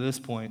has done up to this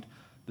point,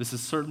 this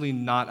is certainly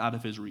not out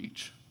of his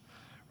reach,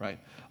 right?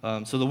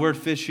 So the word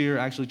fish here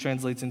actually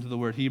translates into the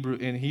word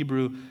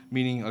Hebrew,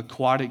 meaning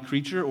aquatic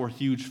creature or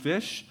huge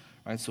fish,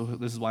 right? So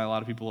this is why a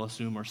lot of people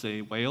assume or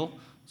say whale.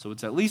 So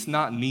it's at least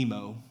not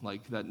Nemo,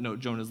 like that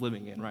Jonah's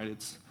living in, right?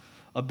 It's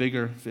a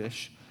bigger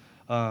fish.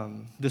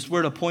 This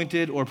word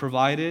appointed or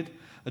provided,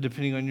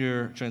 depending on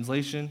your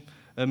translation,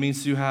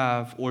 means to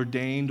have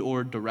ordained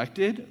or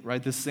directed,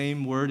 right? The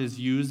same word is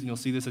used, and you'll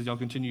see this as y'all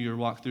continue your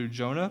walk through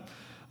Jonah,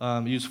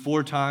 used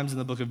 4 times in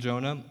the book of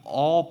Jonah,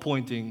 all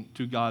pointing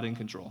to God in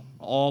control,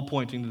 all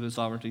pointing to the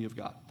sovereignty of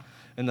God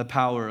and the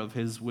power of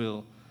his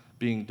will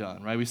being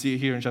done, right? We see it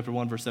here in chapter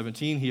 1, verse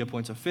 17, he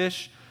appoints a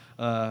fish.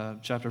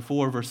 Chapter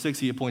 4, verse 6,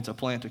 he appoints a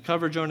plant to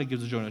cover Jonah,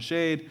 gives Jonah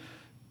shade.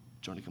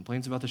 Jonah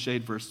complains about the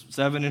shade. Verse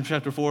 7 in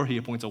chapter 4, he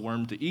appoints a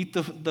worm to eat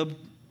the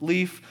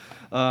leaf.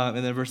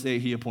 And then verse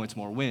 8, he appoints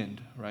more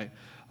wind, right?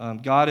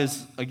 God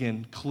is,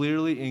 again,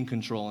 clearly in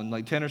control. And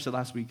like Tanner said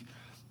last week,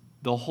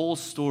 the whole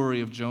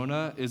story of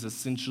Jonah is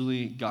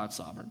essentially God's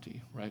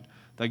sovereignty, right?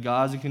 That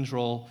God's in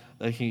control,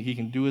 that he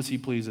can do as he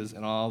pleases,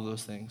 and all of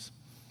those things.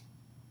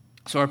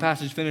 So our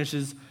passage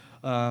finishes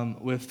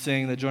with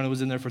saying that Jonah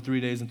was in there for 3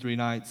 days and 3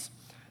 nights.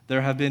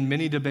 There have been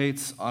many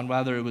debates on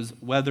whether it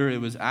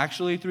was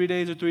actually 3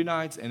 days or 3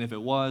 nights, and if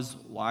it was,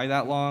 why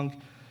that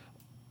long?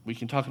 We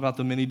can talk about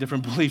the many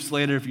different beliefs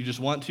later if you just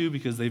want to,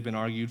 because they've been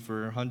argued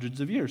for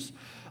hundreds of years.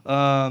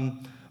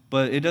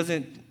 But it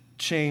doesn't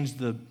change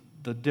the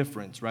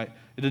difference, right?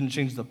 It doesn't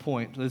change the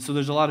point. So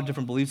there's a lot of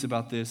different beliefs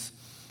about this.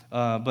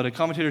 But a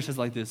commentator says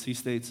like this. He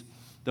states,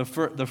 the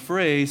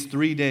phrase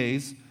 3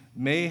 days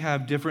may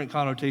have different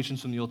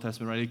connotations from the Old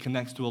Testament, right? It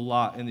connects to a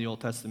lot in the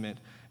Old Testament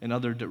and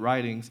other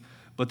writings.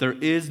 But there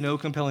is no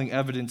compelling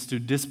evidence to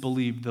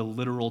disbelieve the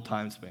literal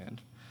time span.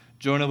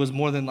 Jonah was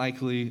more than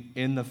likely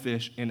in the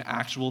fish in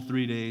actual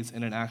 3 days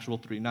and an actual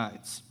 3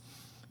 nights.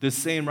 This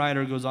same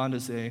writer goes on to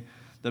say,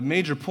 the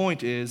major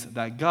point is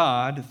that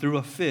God, through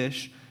a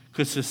fish,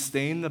 could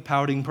sustain the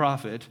pouting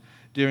prophet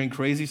during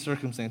crazy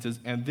circumstances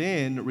and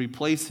then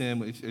replace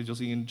him, as you'll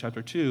see in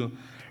chapter 2,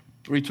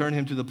 return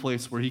him to the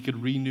place where he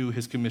could renew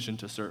his commission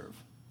to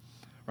serve.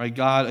 Right?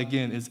 God,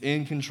 again, is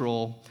in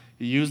control.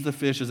 He used the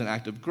fish as an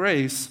act of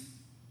grace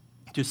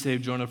to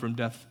save Jonah from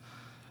death.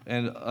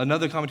 And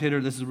another commentator,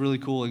 this is a really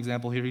cool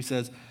example here, he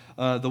says,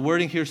 the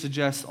wording here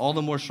suggests all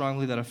the more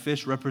strongly that a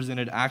fish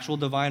represented actual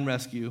divine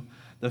rescue.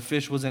 The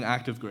fish was an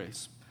act of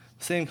grace.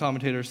 The same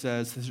commentator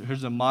says,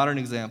 here's a modern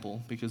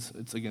example, because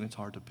it's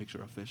hard to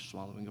picture a fish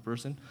swallowing a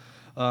person.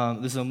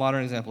 This is a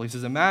modern example. He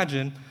says,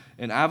 imagine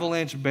an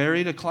avalanche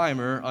buried a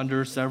climber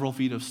under several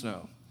feet of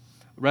snow.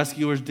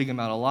 Rescuers dig him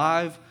out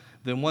alive.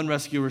 Then one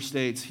rescuer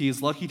states, he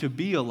is lucky to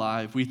be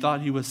alive. We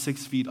thought he was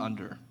 6 feet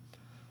under.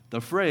 The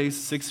phrase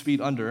 6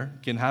 feet under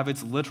can have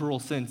its literal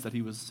sense that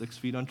he was 6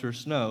 feet under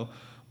snow,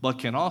 but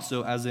can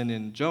also, as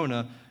in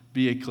Jonah,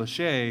 be a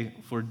cliche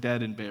for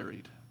dead and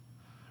buried,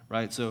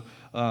 right? So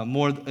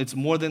it's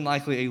more than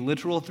likely a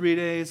literal 3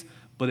 days,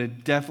 but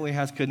it definitely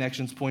has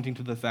connections pointing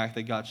to the fact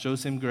that God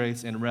shows him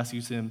grace and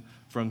rescues him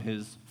from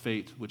his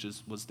fate, which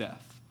was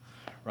death,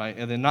 right?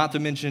 And then not to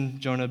mention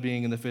Jonah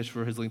being in the fish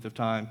for his length of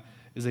time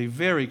is a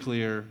very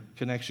clear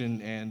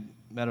connection and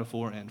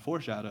metaphor and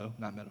foreshadow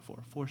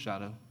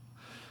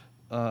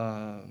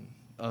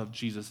of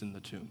Jesus in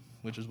the tomb,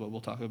 which is what we'll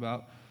talk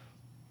about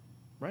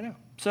right now.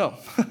 So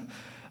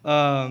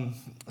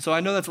I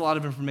know that's a lot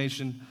of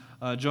information.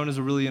 Jonah is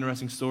a really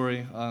interesting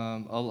story. A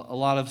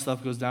lot of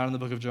stuff goes down in the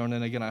book of Jonah,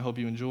 and again, I hope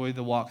you enjoy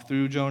the walk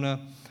through Jonah.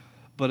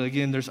 But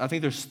again, I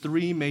think there's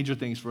 3 major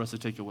things for us to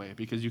take away,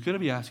 because you could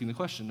be asking the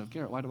question of,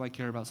 Garrett, why do I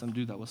care about some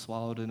dude that was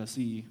swallowed in a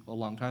sea a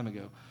long time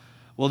ago?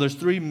 Well, there's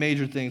 3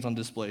 major things on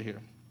display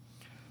here.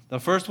 The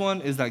first one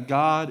is that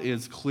God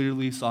is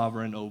clearly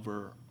sovereign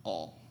over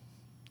all,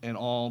 and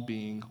all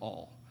being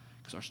all.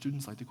 Because our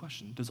students like to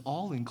question, does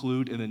all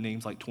include, and it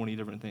names like 20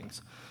 different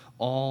things.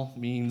 All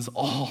means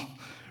all,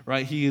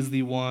 right? He is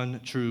the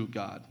one true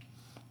God.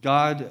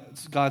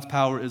 God's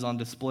power is on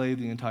display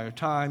the entire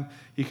time.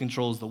 He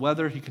controls the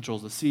weather. He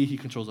controls the sea. He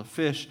controls a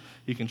fish.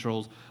 He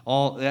controls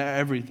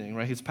everything,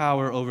 right? His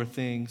power over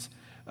things,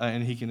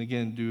 and he can,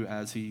 again, do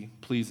as he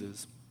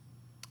pleases.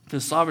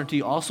 His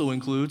sovereignty also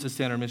includes, as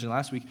Tanner mentioned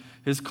last week,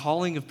 his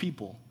calling of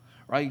people,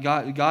 right?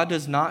 God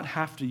does not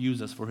have to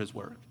use us for his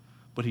work,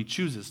 but he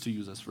chooses to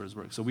use us for his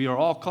work. So we are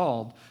all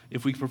called,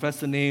 if we profess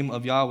the name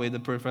of Yahweh,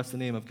 that profess the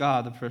name of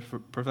God,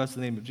 that profess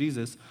the name of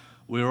Jesus,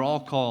 we are all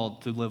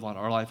called to live on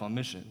our life on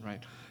mission,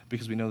 right?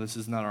 Because we know this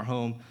is not our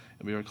home,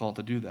 and we are called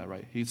to do that,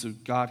 right? So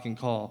God can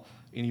call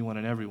anyone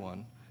and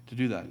everyone to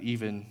do that,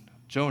 even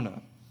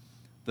Jonah.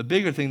 The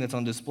bigger thing that's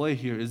on display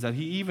here is that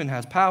he even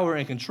has power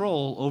and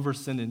control over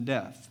sin and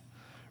death,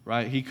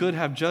 right? He could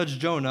have judged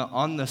Jonah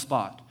on the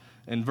spot.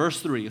 In verse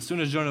 3, as soon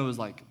as Jonah was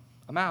like,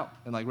 I'm out,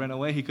 and like ran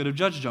away, he could have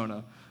judged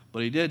Jonah,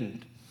 but he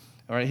didn't.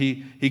 All right,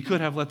 he could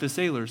have let the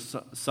sailors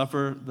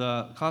suffer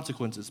the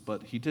consequences,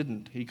 but he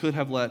didn't. He could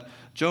have let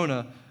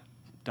Jonah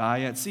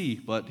die at sea,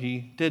 but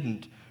he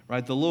didn't.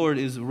 Right? The Lord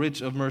is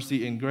rich of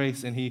mercy and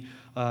grace, and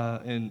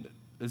and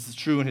this is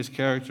true in his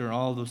character and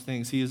all of those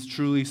things. He is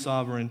truly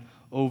sovereign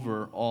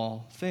over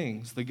all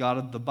things. The God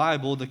of the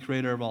Bible, the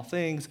creator of all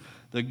things,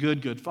 the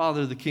good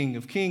Father, the King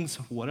of kings,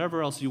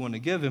 whatever else you want to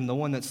give him, the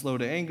one that's slow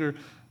to anger,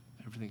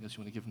 everything else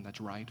you want to give him that's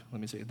right, let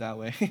me say it that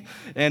way,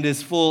 and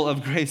is full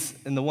of grace,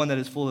 and the one that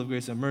is full of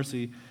grace and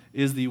mercy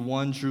is the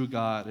one true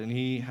God, and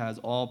he has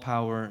all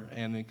power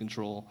and in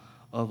control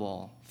of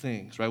all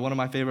things, right? One of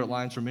my favorite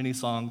lines from any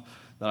song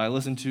that I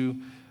listen to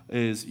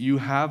is, you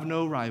have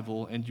no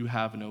rival and you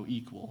have no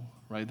equal,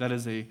 right? That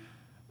is a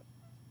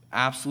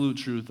absolute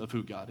truth of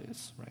who God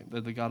is,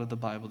 right? The God of the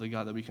Bible, the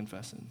God that we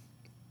confess in.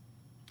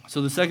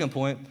 So the second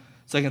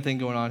thing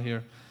going on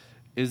here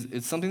is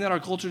it's something that our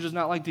culture does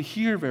not like to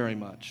hear very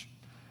much.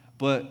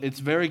 But it's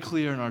very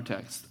clear in our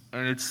text,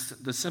 and it's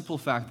the simple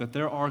fact that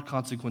there are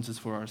consequences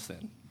for our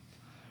sin,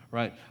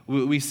 right?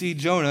 We see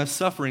Jonah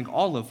suffering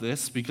all of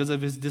this because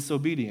of his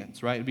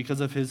disobedience, right? Because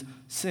of his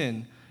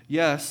sin.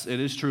 Yes, it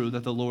is true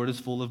that the Lord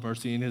is full of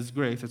mercy and his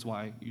grace. That's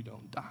why you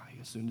don't die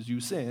as soon as you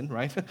sin,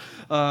 right?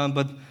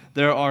 But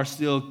there are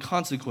still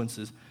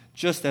consequences.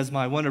 Just as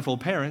my wonderful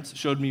parents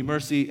showed me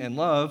mercy and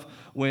love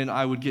when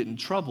I would get in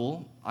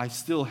trouble, I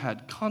still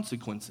had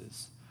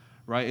consequences,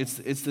 right?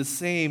 It's the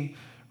same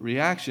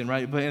reaction,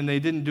 right? And they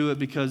didn't do it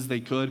because they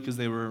could, because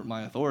they were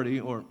my authority,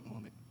 or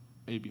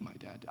maybe my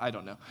dad. I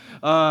don't know.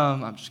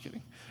 I'm just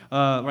kidding.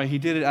 Right? He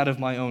did it out of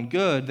my own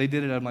good. They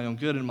did it out of my own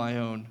good and my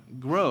own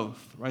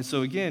growth, right?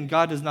 So again,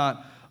 God does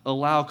not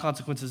allow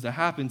consequences to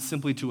happen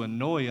simply to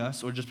annoy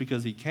us or just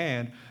because he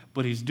can,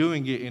 but he's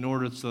doing it in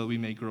order so that we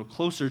may grow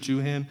closer to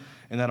him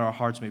and that our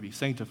hearts may be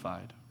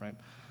sanctified, right?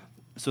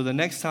 So the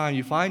next time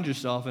you find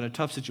yourself in a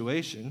tough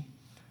situation,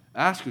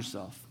 ask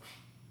yourself,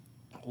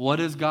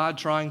 what is God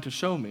trying to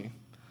show me?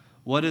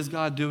 What is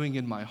God doing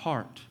in my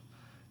heart?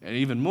 And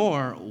even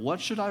more, what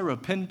should I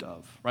repent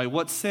of, right?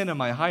 What sin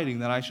am I hiding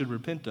that I should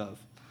repent of?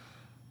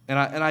 And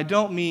I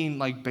don't mean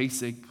like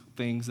basic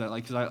things that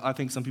like, because I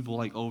think some people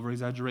like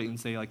over-exaggerate and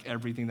say like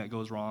everything that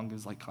goes wrong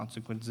is like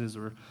consequences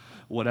or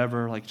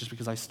whatever, like just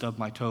because I stubbed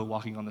my toe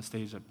walking on the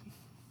stage,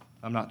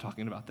 I'm not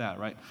talking about that,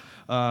 right?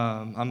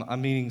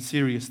 I'm meaning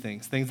serious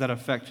things that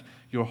affect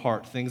your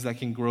heart, things that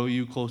can grow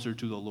you closer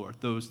to the Lord,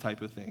 those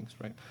type of things,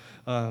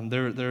 right?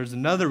 There's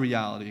another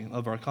reality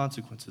of our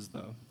consequences,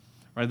 though,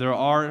 right? There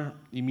are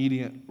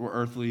immediate or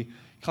earthly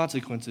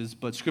consequences,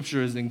 but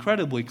Scripture is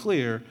incredibly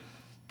clear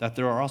that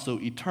there are also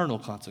eternal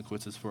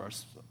consequences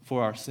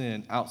for our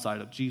sin outside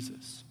of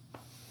Jesus,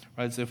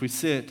 right? So if we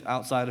sit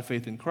outside of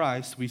faith in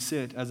Christ, we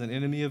sit as an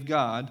enemy of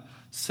God,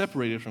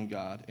 separated from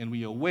God, and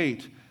we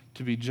await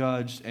to be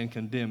judged and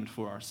condemned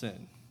for our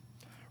sin,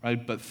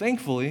 right? But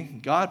thankfully,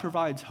 God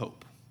provides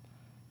hope.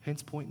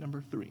 Hence point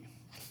number 3.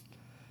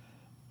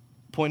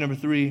 Point number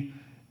 3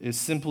 is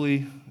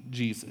simply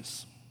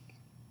Jesus,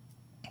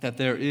 that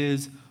there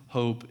is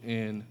hope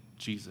in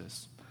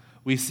Jesus.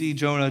 We see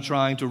Jonah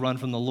trying to run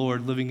from the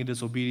Lord, living in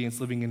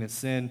disobedience, living in his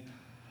sin.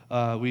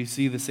 We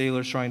see the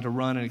sailors trying to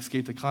run and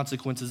escape the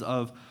consequences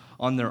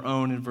on their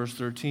own in verse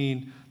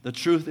 13. The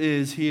truth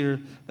is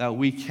here that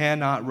we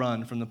cannot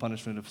run from the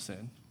punishment of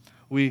sin.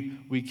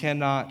 We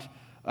cannot,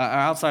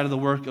 outside of the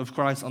work of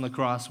Christ on the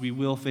cross, we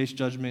will face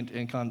judgment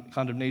and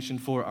condemnation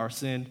for our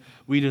sin.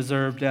 We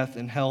deserve death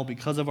and hell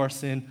because of our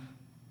sin,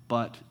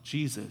 but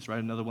Jesus, right?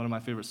 Another one of my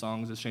favorite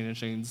songs is Shane and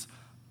Shane's,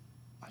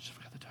 I just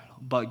forgot the title,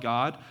 But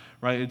God,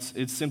 right?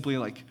 It's simply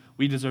like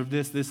we deserve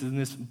this, and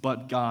this,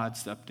 but God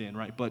stepped in,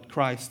 right? But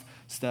Christ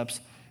steps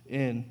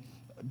in.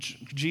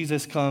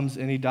 Jesus comes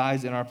and he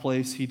dies in our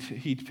place.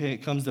 He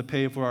comes to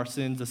pay for our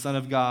sins, the Son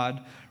of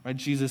God, right?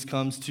 Jesus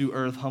comes to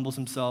earth, humbles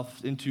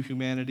himself into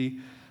humanity,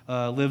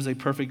 lives a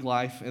perfect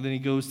life, and then he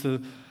goes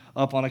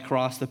up on a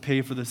cross to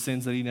pay for the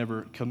sins that he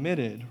never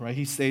committed, right?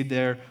 He stayed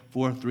there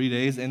for 3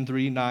 days and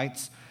 3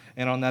 nights,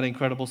 and on that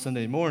incredible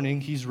Sunday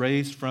morning, he's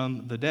raised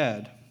from the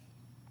dead.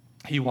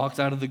 He walks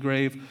out of the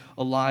grave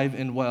alive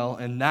and well,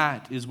 and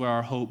that is where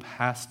our hope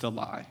has to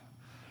lie,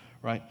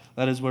 right?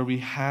 That is where we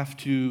have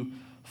to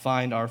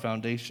find our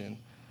foundation.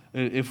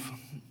 If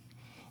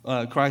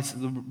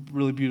Christ, the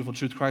really beautiful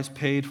truth, Christ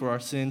paid for our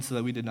sins so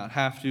that we did not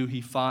have to.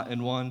 He fought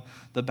and won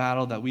the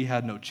battle that we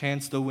had no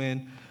chance to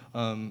win.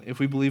 If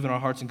we believe in our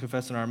hearts and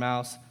confess in our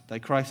mouths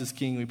that Christ is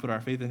King, we put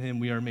our faith in him,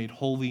 we are made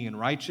holy and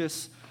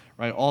righteous,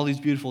 right? All these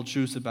beautiful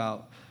truths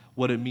about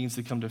what it means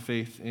to come to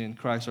faith in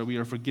Christ, right? We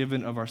are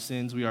forgiven of our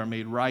sins. We are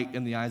made right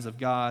in the eyes of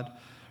God,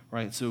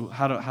 right? So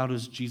how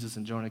does Jesus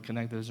and Jonah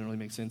connect? That doesn't really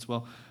make sense.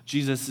 Well,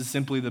 Jesus is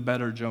simply the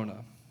better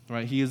Jonah,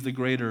 right? He is the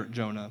greater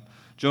Jonah.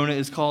 Jonah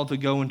is called to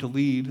go and to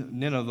lead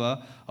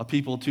Nineveh, a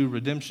people to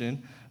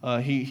redemption.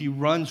 He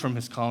runs from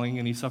his calling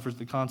and he suffers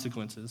the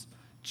consequences.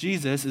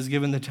 Jesus is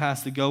given the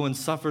task to go and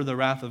suffer the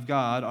wrath of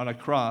God on a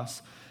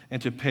cross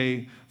and to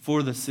pay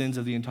for the sins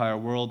of the entire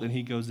world, and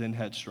he goes in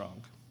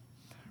headstrong.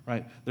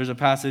 Right? There's a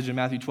passage in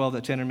Matthew 12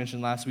 that Tanner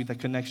mentioned last week that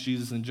connects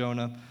Jesus and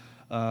Jonah.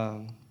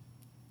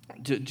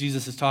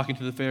 Jesus is talking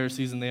to the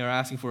Pharisees, and they are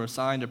asking for a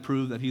sign to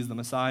prove that he's the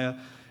Messiah.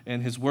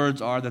 And his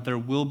words are that there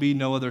will be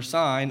no other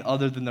sign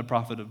other than the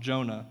prophet of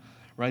Jonah.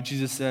 Right?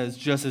 Jesus says,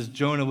 just as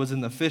Jonah was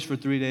in the fish for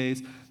 3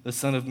 days, the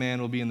Son of Man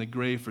will be in the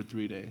grave for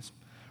 3 days.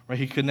 Right?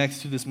 He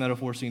connects to this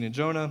metaphor seen in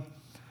Jonah,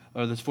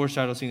 or this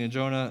foreshadow seen in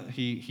Jonah.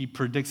 He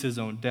predicts his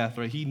own death,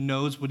 right? He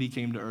knows what he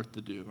came to earth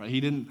to do, right? He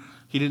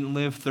didn't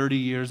live 30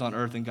 years on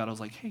earth and God was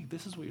like, hey,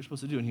 this is what you're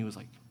supposed to do. And he was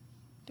like,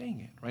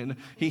 dang it, right? And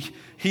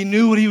he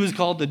knew what he was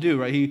called to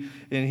do, right?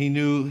 He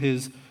knew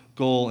his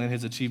goal and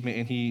his achievement,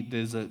 and he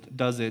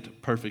does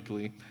it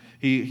perfectly.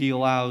 He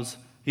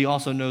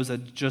also knows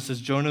that just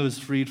as Jonah was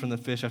freed from the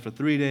fish after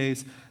 3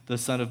 days, the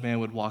Son of Man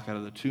would walk out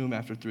of the tomb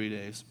after 3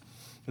 days.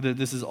 That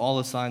this is all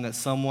a sign that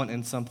someone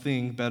and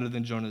something better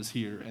than Jonah is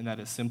here, and that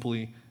is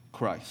simply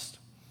Christ.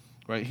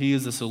 Right? He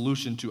is the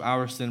solution to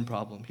our sin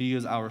problem. He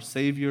is our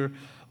Savior.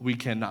 We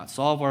cannot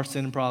solve our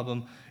sin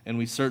problem, and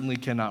we certainly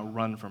cannot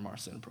run from our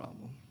sin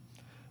problem.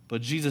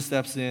 But Jesus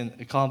steps in,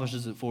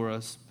 accomplishes it for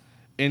us.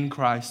 In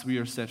Christ, we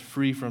are set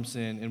free from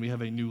sin, and we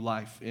have a new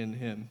life in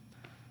him.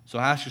 So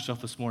ask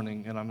yourself this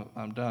morning, and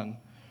I'm done.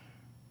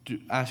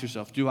 Ask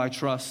yourself, do I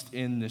trust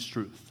in this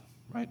truth?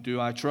 Right? Do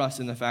I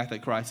trust in the fact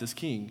that Christ is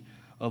King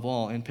of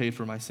all and paid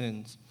for my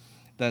sins?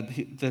 That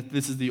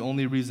this is the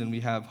only reason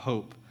we have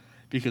hope.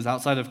 Because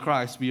outside of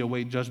Christ, we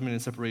await judgment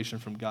and separation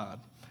from God.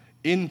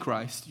 In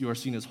Christ, you are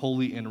seen as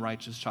holy and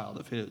righteous child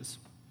of his.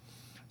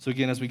 So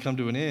again, as we come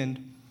to an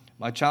end,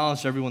 my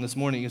challenge to everyone this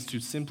morning is to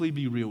simply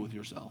be real with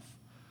yourself.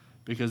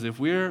 Because if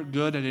we're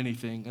good at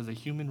anything as a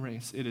human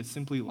race, it is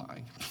simply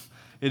lying.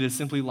 It is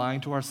simply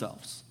lying to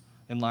ourselves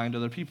and lying to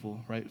other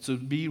people, right? So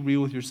be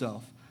real with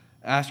yourself.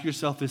 Ask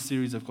yourself this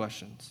series of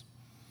questions.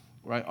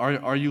 Right?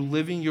 Are you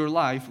living your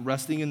life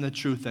resting in the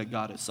truth that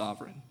God is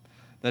sovereign,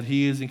 that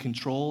he is in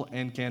control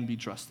and can be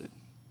trusted?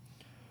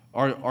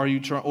 Are you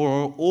trying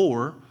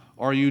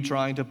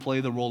to play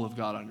the role of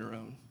God on your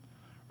own?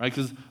 Right?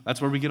 Because that's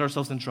where we get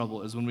ourselves in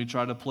trouble, is when we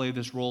try to play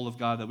this role of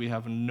God that we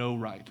have no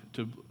right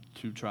to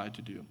try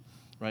to do.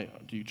 Right?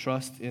 Do you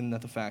trust in the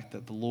fact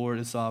that the Lord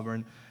is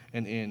sovereign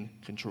and in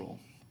control?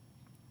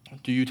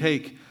 Do you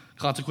take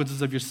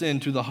consequences of your sin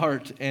to the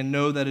heart and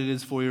know that it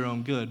is for your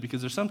own good?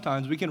 Because there's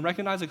sometimes we can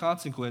recognize a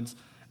consequence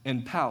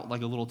and pout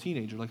like a little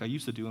teenager, like I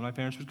used to do when my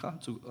parents would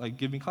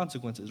give me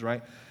consequences,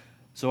 right?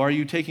 So are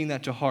you taking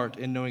that to heart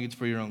and knowing it's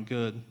for your own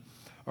good?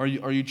 Are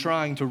you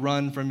trying to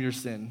run from your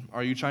sin?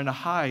 Are you trying to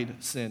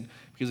hide sin?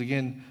 Because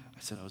again, I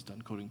said I was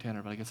done quoting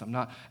Tanner, but I guess I'm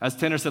not. As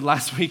Tanner said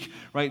last week,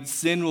 right,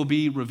 sin will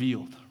be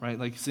revealed, right?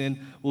 Like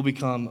sin will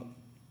become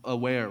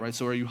aware, right?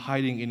 So are you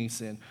hiding any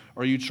sin?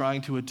 Are you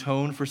trying to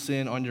atone for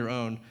sin on your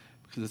own?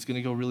 Because it's going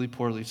to go really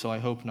poorly, so I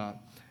hope not.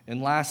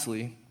 And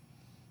lastly,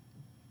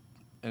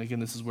 and again,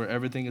 this is where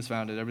everything is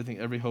founded,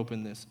 every hope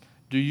in this.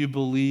 Do you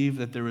believe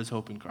that there is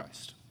hope in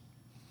Christ?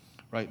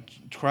 Right?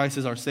 Christ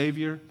is our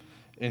Savior,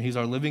 and he's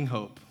our living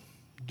hope.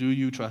 Do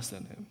you trust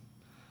in him?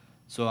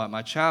 So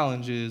my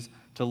challenge is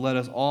to let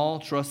us all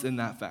trust in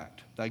that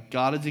fact, that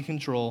God is in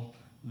control,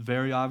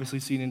 very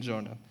obviously seen in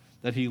Jonah,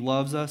 that he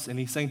loves us and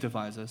he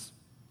sanctifies us,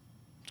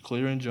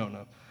 clear in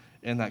Jonah,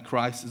 and that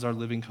Christ is our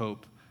living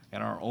hope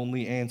and our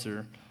only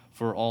answer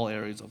for all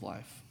areas of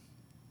life.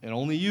 And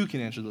only you can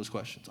answer those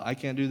questions. I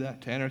can't do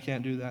that. Tanner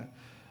can't do that.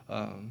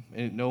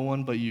 And no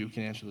one but you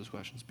can answer those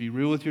questions. Be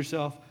real with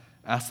yourself.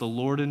 Ask the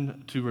Lord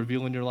to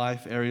reveal in your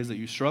life areas that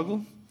you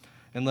struggle.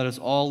 And let us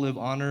all live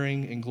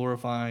honoring and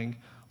glorifying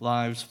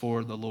lives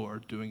for the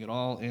Lord, doing it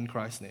all in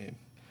Christ's name.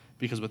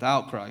 Because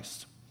without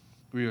Christ,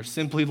 we are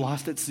simply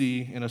lost at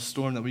sea in a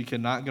storm that we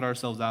cannot get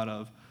ourselves out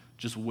of,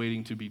 just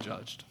waiting to be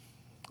judged.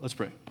 Let's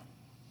pray.